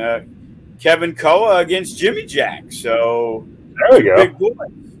exciting. Kevin Koa against Jimmy Jack. So there we go. Big boy,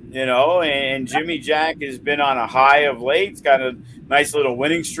 and Jimmy Jack has been on a high of late. He's got a nice little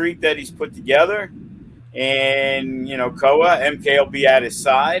winning streak that he's put together. And, Koa, MK will be at his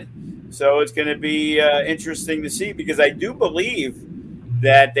side. So it's going to be interesting to see because I do believe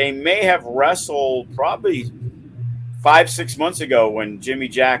that they may have wrestled probably 5-6 months ago when Jimmy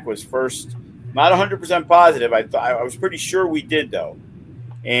Jack was first. Not 100% positive. I was pretty sure we did though,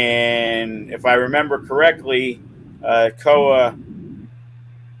 and if I remember correctly, Koa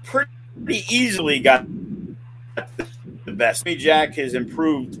pretty easily got the best. Jimmy Jack has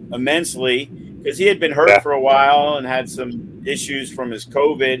improved immensely because he had been hurt for a while and had some issues from his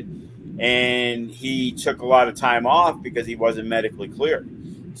COVID. And he took a lot of time off because he wasn't medically cleared.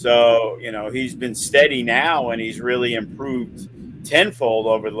 So, he's been steady now and he's really improved tenfold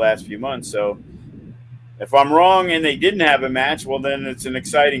over the last few months. So if I'm wrong and they didn't have a match, well, then it's an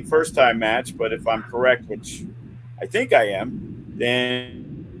exciting first-time match. But if I'm correct, which I think I am,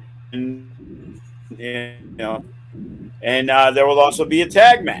 then, and there will also be a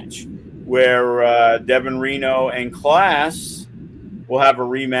tag match where Devin Reno and Class will have a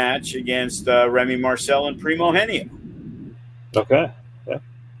rematch against Remy Marcel and Primo Henio. Okay. Yeah.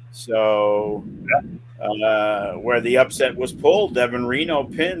 So where the upset was pulled, Devin Reno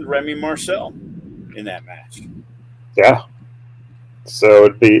pinned Remy Marcel in that match. Yeah. So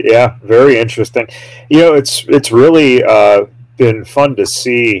it'd be very interesting. It's really been fun to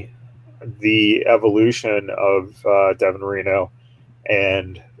see the evolution of Devin Reno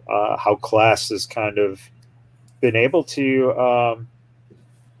and how Class has kind of been able to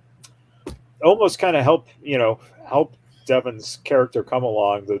almost kind of help Devin's character come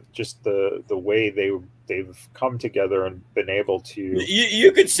along. The way they've come together and been able to.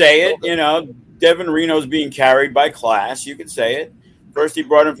 You could say it. Devin Reno's being carried by Class. You could say it. First, he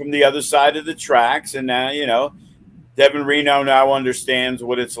brought him from the other side of the tracks, and now Devin Reno now understands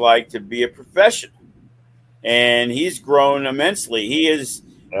what it's like to be a professional, and he's grown immensely. He is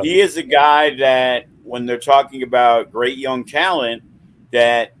a guy that when they're talking about great young talent,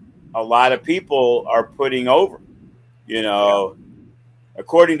 that a lot of people are putting over.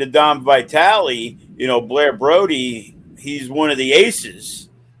 According to Dom Vitale, Blair Brody, he's one of the aces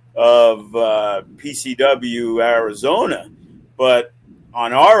of PCW Arizona. But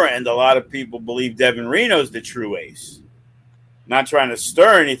on our end, a lot of people believe Devin Reno's the true ace. Not trying to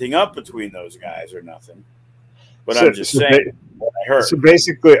stir anything up between those guys or nothing. But I'm just saying what I heard. So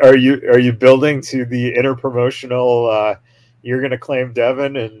basically, are you building to the interpromotional? You're going to claim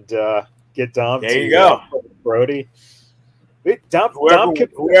Devin and get Dom. There you go, Brody. Wait,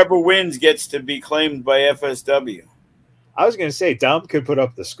 whoever wins gets to be claimed by FSW. I was going to say Dom could put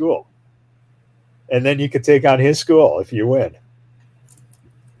up the school, and then you could take on his school if you win.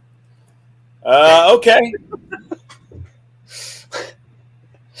 Okay.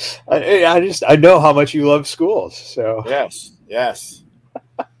 I know how much you love schools. So yes. As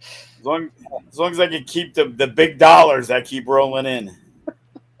long as I can keep the big dollars that keep rolling in.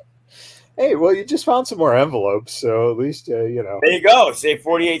 Hey, well, you just found some more envelopes, so at least There you go. Save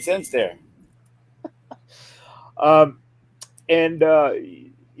 48 cents there. And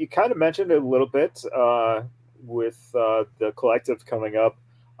you kind of mentioned it a little bit with the collective coming up.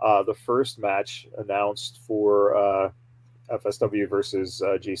 The first match announced for FSW versus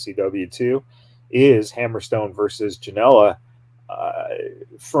GCW 2 is Hammerstone versus Janela.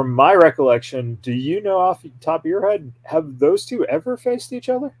 From my recollection, do you know off the top of your head, have those two ever faced each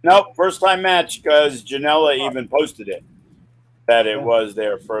other? Nope, first time match, because Janela even posted it, that it was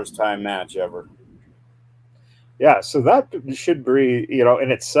their first time match ever. Yeah, so that should be,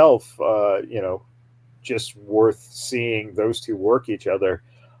 in itself, just worth seeing those two work each other.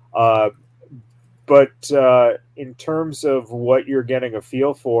 But in terms of what you're getting a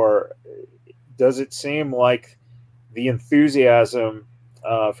feel for, does it seem like the enthusiasm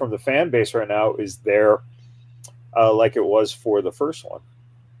from the fan base right now is there like it was for the first one?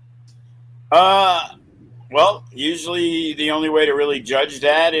 Well, usually the only way to really judge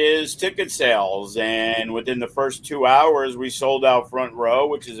that is ticket sales. And within the first 2 hours, we sold out front row,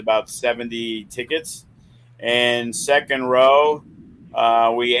 which is about 70 tickets. And second row,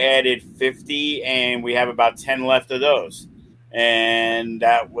 we added 50, and we have about 10 left of those. And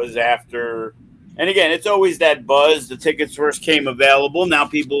that was after. And again, it's always that buzz. The tickets first came available. Now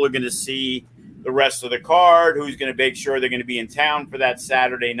people are going to see the rest of the card, who's going to make sure they're going to be in town for that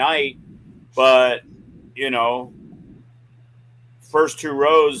Saturday night. But, first two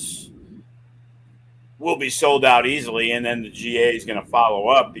rows will be sold out easily, and then the GA is going to follow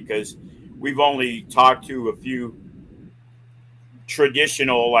up because we've only talked to a few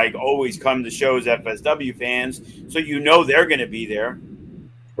traditional, always come to shows FSW fans, so they're going to be there.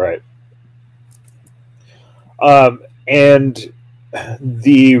 Right. And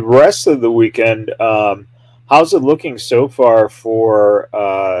the rest of the weekend, how's it looking so far for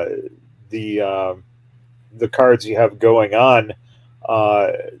the cards you have going on?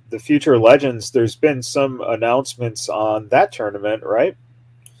 The Future Legends, there's been some announcements on that tournament, right?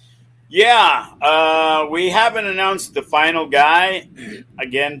 Yeah, we haven't announced the final guy,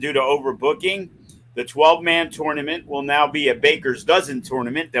 again, due to overbooking. The 12-man tournament will now be a Baker's Dozen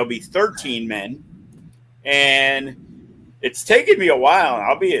tournament. There'll be 13 men. And it's taken me a while, and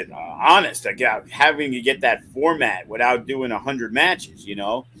I'll be honest, having to get that format without doing 100 matches,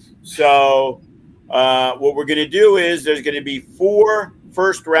 So what we're going to do is there's going to be 4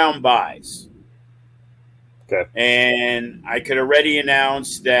 first-round buys. Okay. And I could already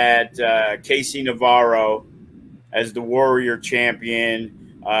announce that Casey Navarro, as the Warrior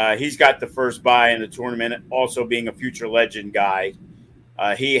champion, he's got the first buy in the tournament, also being a Future Legend guy.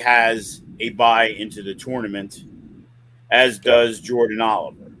 He has a buy into the tournament, as does Jordan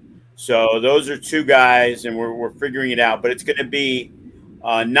Oliver. So those are 2 guys, and we're figuring it out. But it's going to be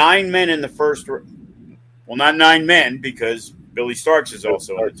 9 men in the first. Well, not 9 men, because Billy Starks is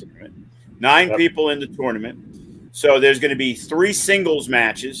also in the tournament. 9 people in the tournament. So there's going to be 3 singles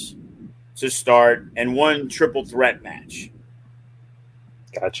matches to start and 1 triple threat match.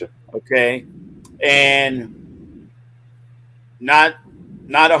 Gotcha. Okay, and not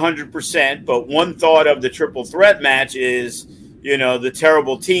 100%, but one thought of the triple threat match is, the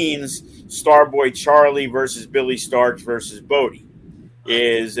Terrible Teens, Starboy Charlie versus Billy Starks versus Bodie,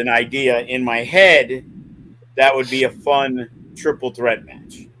 is an idea in my head. That would be a fun triple threat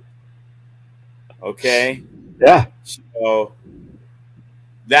match. Okay. Yeah. So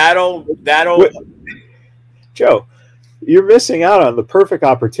that'll. Joe, you're missing out on the perfect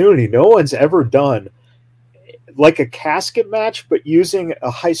opportunity. No one's ever done like a casket match, but using a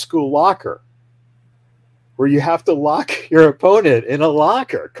high school locker where you have to lock your opponent in a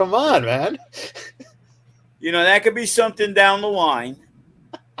locker. Come on, man. That could be something down the line.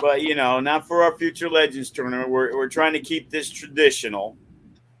 But, not for our Future Legends tournament. We're trying to keep this traditional.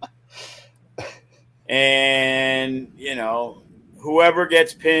 And, whoever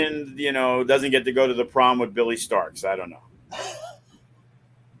gets pinned, doesn't get to go to the prom with Billy Starks. I don't know.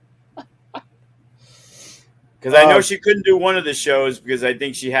 Because I know she couldn't do one of the shows because I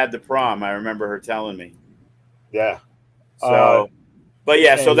think she had the prom. I remember her telling me. Yeah. So,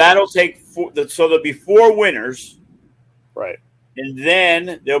 so that'll take so there'll be 4 winners. Right. And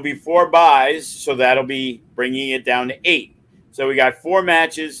then there'll be 4 buys. So that'll be bringing it down to 8. So we got 4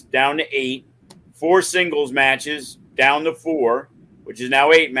 matches down to 8, 4 singles matches down to 4, which is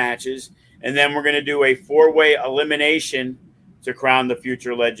now 8 matches. And then we're going to do a 4-way elimination to crown the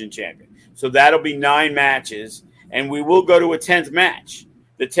Future Legend champion. So that'll be 9 matches, and we will go to a 10th match.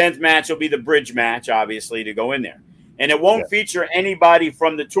 The 10th match will be the bridge match, obviously, to go in there. And it won't feature anybody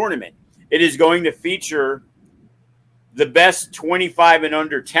from the tournament. It is going to feature the best 25 and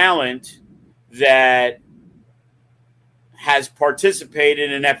under talent that has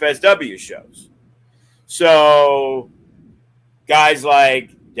participated in FSW shows. So guys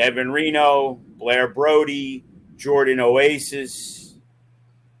like Devin Reno, Blair Brody, Jordan Oasis,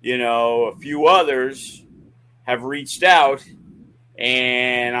 a few others have reached out,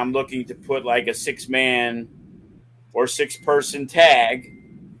 and I'm looking to put like a 6-man or 6-person tag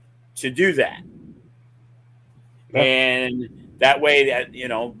to do that. Yeah. And that way that,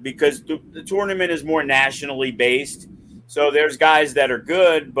 because the tournament is more nationally based. So there's guys that are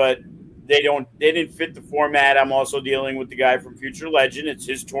good, but they didn't fit the format. I'm also dealing with the guy from Future Legend. It's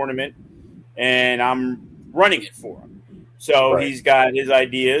his tournament, and I'm running it for him. So He's got his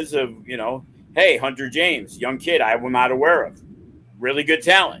ideas of, hey, Hunter James, young kid I'm not aware of. Really good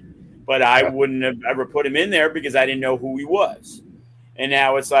talent. But I wouldn't have ever put him in there because I didn't know who he was. And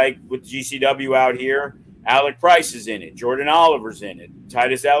now it's like with GCW out here, Alec Price is in it. Jordan Oliver's in it.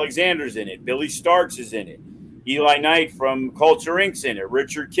 Titus Alexander's in it. Billy Starks is in it. Eli Knight from Culture Inc.'s in it.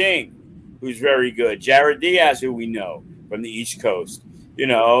 Richard King, who's very good. Jared Diaz, who we know from the East Coast.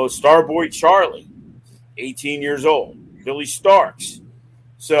 Starboy Charlie, 18 years old. Billy Starks.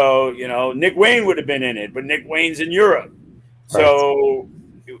 So, Nick Wayne would have been in it, but Nick Wayne's in Europe. So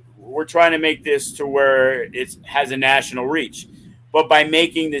we're trying to make this to where it has a national reach. But by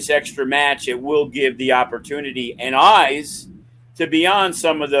making this extra match, it will give the opportunity and eyes to be on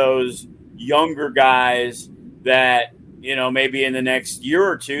some of those younger guys that, maybe in the next year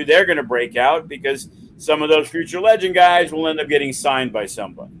or two, they're going to break out because some of those Future Legend guys will end up getting signed by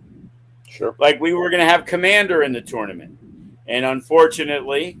somebody. Sure. Like we were going to have Commander in the tournament. And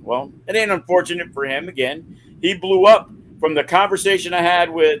unfortunately, it ain't unfortunate for him. Again, he blew up from the conversation I had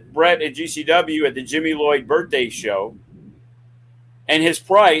with Brett at GCW at the Jimmy Lloyd birthday show. And his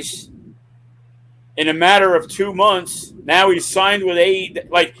price, in a matter of 2 months, now he's signed with AEW.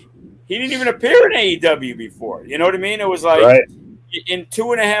 Like, he didn't even appear in AEW before. You know what I mean? It was like, in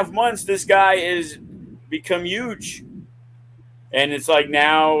 2.5 months, this guy is become huge. And it's like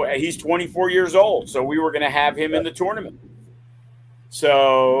now he's 24 years old. So we were going to have him in the tournament.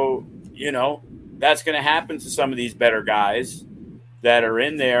 So, that's going to happen to some of these better guys that are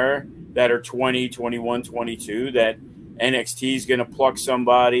in there that are 20, 21, 22, that NXT is going to pluck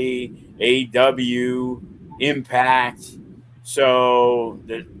somebody, AEW, Impact. So,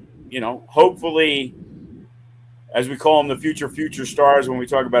 hopefully, as we call them, the future stars when we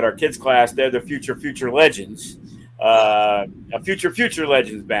talk about our kids class, they're the future legends. A future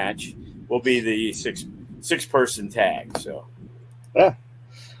legends match will be the six-person tag. So, yeah.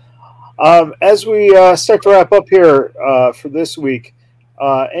 As we start to wrap up here for this week,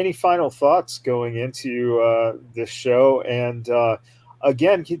 any final thoughts going into this show? And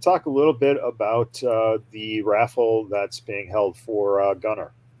again, can you talk a little bit about the raffle that's being held for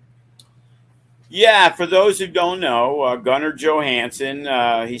Gunnar? Yeah, for those who don't know, Gunnar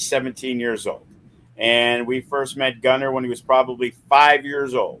Johansson, he's 17 years old. And we first met Gunnar when he was probably 5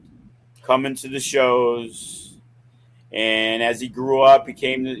 years old, coming to the shows. And as he grew up, he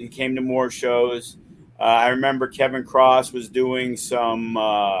came to more shows. I remember Kevin Cross was doing some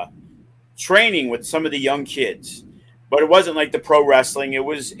training with some of the young kids, but it wasn't like the pro wrestling. It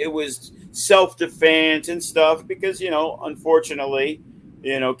was self-defense and stuff because, unfortunately,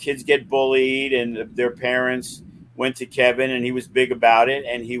 kids get bullied and their parents went to Kevin and he was big about it.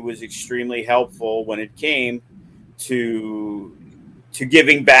 And he was extremely helpful when it came to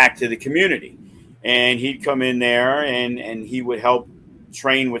giving back to the community. And he'd come in there and he would help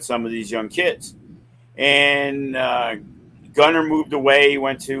train with some of these young kids. And Gunnar moved away. He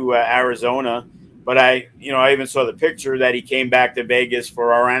went to Arizona. But I even saw the picture that he came back to Vegas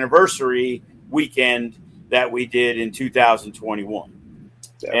for our anniversary weekend that we did in 2021.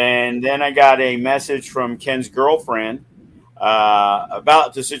 Yeah. And then I got a message from Ken's girlfriend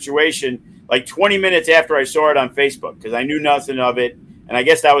about the situation like 20 minutes after I saw it on Facebook, because I knew nothing of it. And I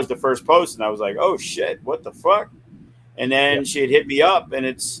guess that was the first post. And I was like, oh, shit, what the fuck? And then she had hit me up. And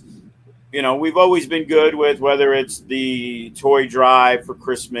it's, you know, we've always been good with whether it's the toy drive for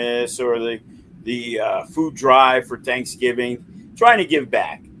Christmas or the food drive for Thanksgiving, trying to give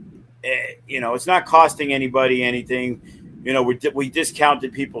back. You know, it's not costing anybody anything. You know, we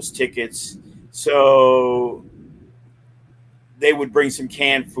discounted people's tickets. So they would bring some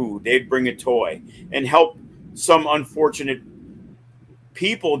canned food. They'd bring a toy and help some unfortunate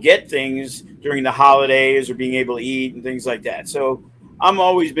people get things during the holidays or being able to eat and things like that. So I'm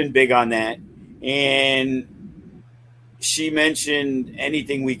always been big on that. And she mentioned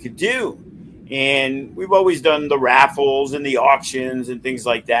anything we could do. And we've always done the raffles and the auctions and things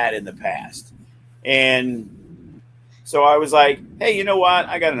like that in the past. And so I was like, hey, you know what?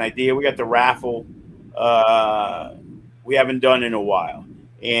 I got an idea. We got the raffle we haven't done in a while.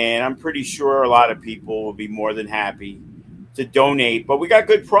 And I'm pretty sure a lot of people will be more than happy to donate. But we got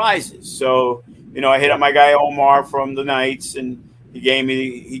good prizes. So, you know, I hit up my guy Omar from the Knights, and he gave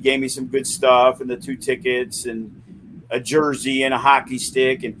me some good stuff and the 2 tickets and a jersey and a hockey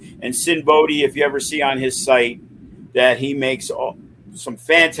stick. And Sin Bodhi, if you ever see on his site, that he makes some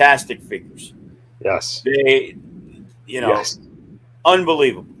fantastic figures. Yes. They, you know,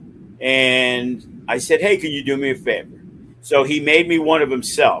 unbelievable. And I said, hey, can you do me a favor? So he made me one of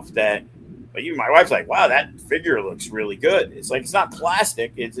himself that, but even my wife's like, wow, that figure looks really good. It's like, it's not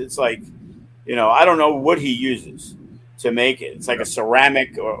plastic. It's like, you know, I don't know what he uses to make it. It's like a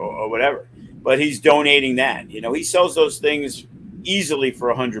ceramic or whatever, but he's donating that. You know, he sells those things easily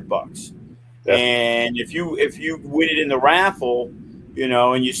for $100. Yeah. And if you win it in the raffle, you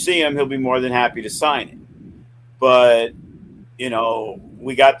know, and you see him, he'll be more than happy to sign it. But, you know,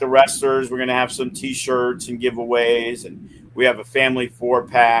 we got the wrestlers. We're going to have some T-shirts and giveaways, and we have a family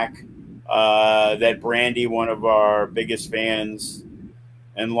 4-pack that Brandy, one of our biggest fans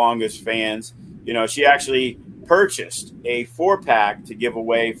and longest fans, you know, she actually purchased a 4-pack to give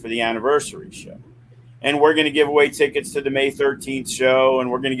away for the anniversary show. And we're going to give away tickets to the May 13th show, and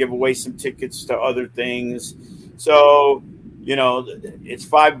we're going to give away some tickets to other things. So, you know, it's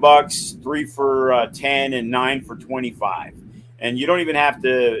 $5, 3 for 10, and 9 for 25. And you don't even have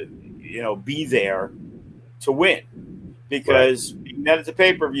to, you know, be there to win, because being that it's a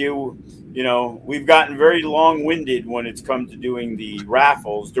pay-per-view, you know, we've gotten very long-winded when it's come to doing the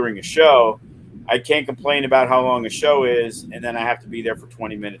raffles during a show. I can't complain about how long a show is, and then I have to be there for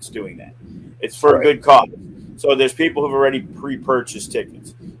 20 minutes doing that. It's for a good cause. So there's people who've already pre-purchased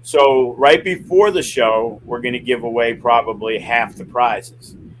tickets. So right before the show, we're going to give away probably half the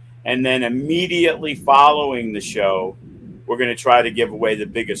prizes. And then immediately following the show, we're going to try to give away the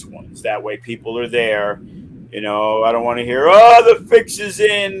biggest ones. That way people are there. You know, I don't want to hear, oh, the fix is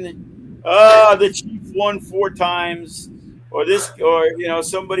in. Oh, the Chief won 4 times. Or this, or, you know,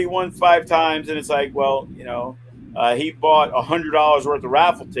 somebody won 5 times. And it's like, well, you know, he bought $100 worth of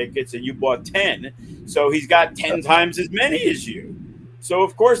raffle tickets and you bought 10. So he's got 10 times as many as you. So,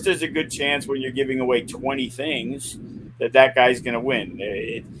 of course, there's a good chance when you're giving away 20 things that guy's going to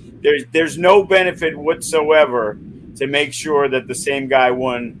win. There's no benefit whatsoever to make sure that the same guy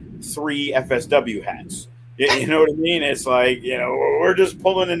won 3 FSW hats. You know what I mean? It's like, you know, we're just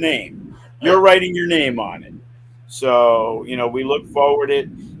pulling a name. You're writing your name on it. So, you know, we look forward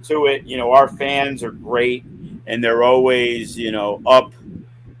to it. You know, our fans are great, and they're always, you know, up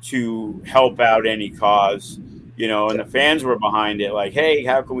to help out any cause, you know, and the fans were behind it like, hey,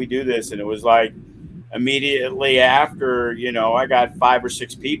 how can we do this? And it was like immediately after, you know, I got 5 or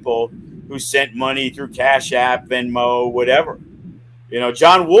 6 people who sent money through Cash App, Venmo, whatever. You know,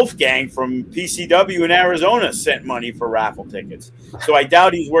 John Wolfgang from PCW in Arizona sent money for raffle tickets. So I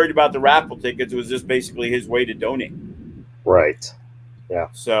doubt he's worried about the raffle tickets. It was just basically his way to donate. Right. Yeah.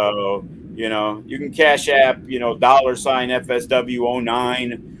 So, you know, you can Cash App, you know,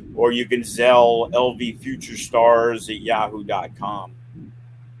 $FSW09, or you can Zelle LVFutureStars@yahoo.com.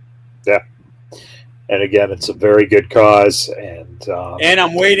 Yeah. And again, it's a very good cause. And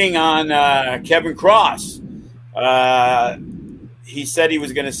I'm waiting on Kevin Cross. He said he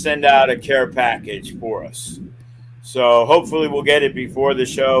was going to send out a care package for us. So hopefully we'll get it before the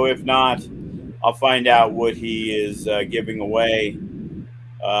show. If not, I'll find out what he is giving away.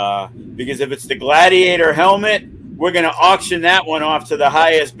 Because if it's the Gladiator helmet, we're going to auction that one off to the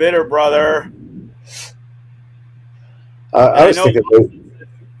highest bidder, brother. I was thinking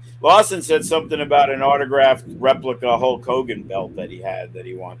Lawson said something about an autographed replica Hulk Hogan belt that he had that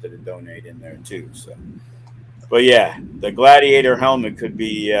he wanted to donate in there too. So But yeah, the Gladiator helmet could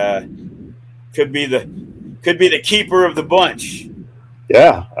be the keeper of the bunch.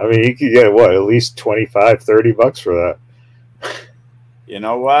 Yeah, I mean, you could get at least $25-$30 for that. You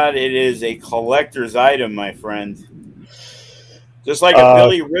know what? It is a collector's item, my friend. Just like a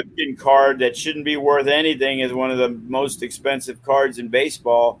Billy Ripken card that shouldn't be worth anything is one of the most expensive cards in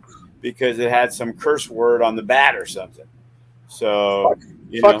baseball because it had some curse word on the bat or something. So,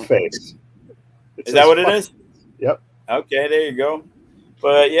 fuck face. Is that what it is? Yep. Okay, there you go.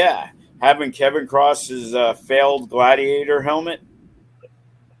 But yeah, having Kevin Cross's failed Gladiator helmet.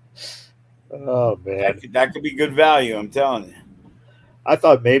 Oh man, that could be good value. I'm telling you. I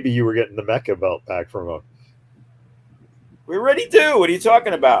thought maybe you were getting the Mecha belt back from him. We already do. What are you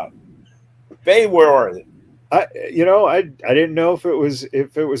talking about? Bay, where are they? I didn't know if it was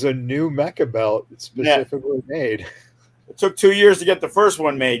a new Mecha belt specifically made. It took 2 years to get the first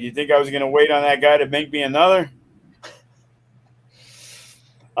one made. You think I was going to wait on that guy to make me another?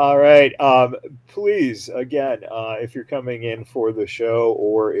 All right. Please, again, if you're coming in for the show,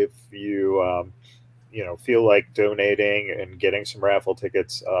 or if you feel like donating and getting some raffle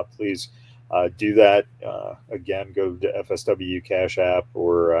tickets, please do that. Again, go to FSW Cash App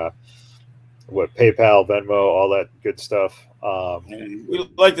or PayPal, Venmo, all that good stuff.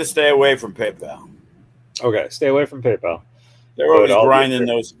 We'd like to stay away from PayPal. Okay, stay away from PayPal. They're always grinding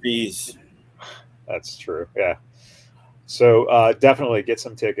those fees. That's true. Yeah. So definitely get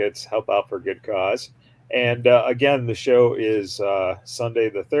some tickets, help out for a good cause. And again, the show is Sunday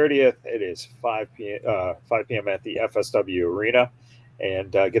the 30th. It is 5 p.m. at the FSW Arena.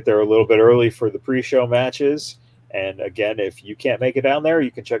 And get there a little bit early for the pre-show matches. And again, if you can't make it down there,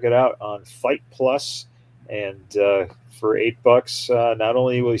 you can check it out on Fight Plus. And for $8, not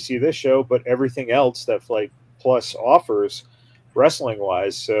only will you see this show, but everything else that Fight Plus offers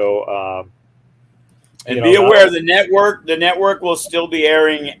wrestling-wise. So... And be aware, the network will still be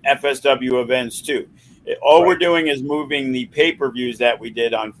airing FSW events too. All we're doing is moving the pay-per-views that we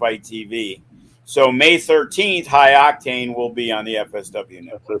did on Fight TV. So May 13th, High Octane will be on the FSW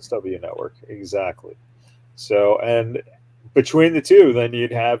network. FSW network, exactly. So, and between the two, then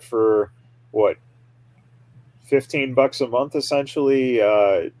you'd have for what, $15 a month, essentially,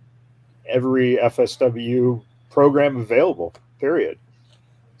 every FSW program available. Period.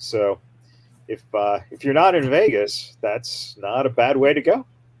 So. If you're not in Vegas, that's not a bad way to go.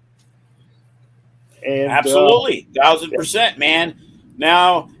 And absolutely, 1,000%, man.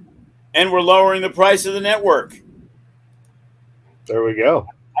 Now, and we're lowering the price of the network. There we go.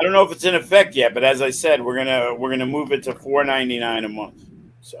 I don't know if it's in effect yet, but as I said, we're gonna move it to $4.99 a month.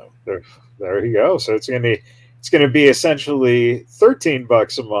 So there you go. So it's gonna be essentially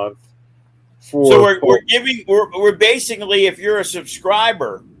 $13 a month. So we're basically, if you're a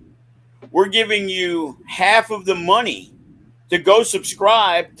subscriber, we're giving you half of the money to go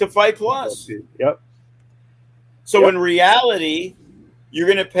subscribe to Fight Plus. Yep. So in reality, you're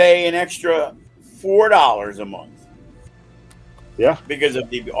going to pay an extra $4 a month. Yeah. Because of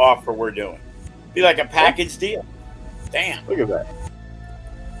the offer we're doing. Be like a package deal. Damn. Look at that.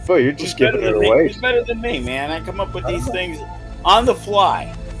 Boy, you're just giving it away. Who's better than me, man? I come up with these things on the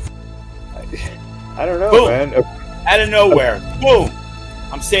fly. I don't know, Boom. man. Out of nowhere. Boom.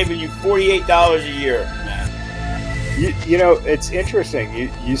 I'm saving you $48 a year, man. You know, it's interesting.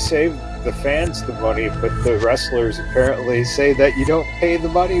 You save the fans the money, but the wrestlers apparently say that you don't pay the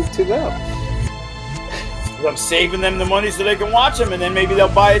money to them. I'm saving them the money so they can watch them, and then maybe they'll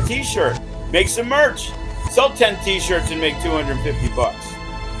buy a T-shirt, make some merch, sell 10 T-shirts, and make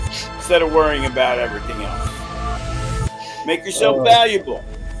 $250 instead of worrying about everything else. Make yourself valuable.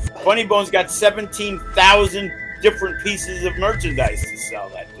 Funny Bone's got 17,000 different pieces of merchandise to sell,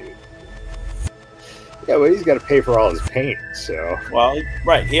 that dude. Yeah, well, he's got to pay for all his paint, so. Well,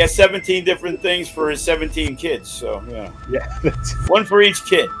 right. He has 17 different things for his 17 kids, so, yeah. Yeah. That's one for each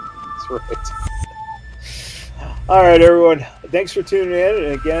kid. That's right. All right, everyone. Thanks for tuning in.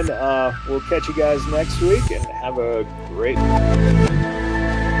 And again, we'll catch you guys next week, and have a great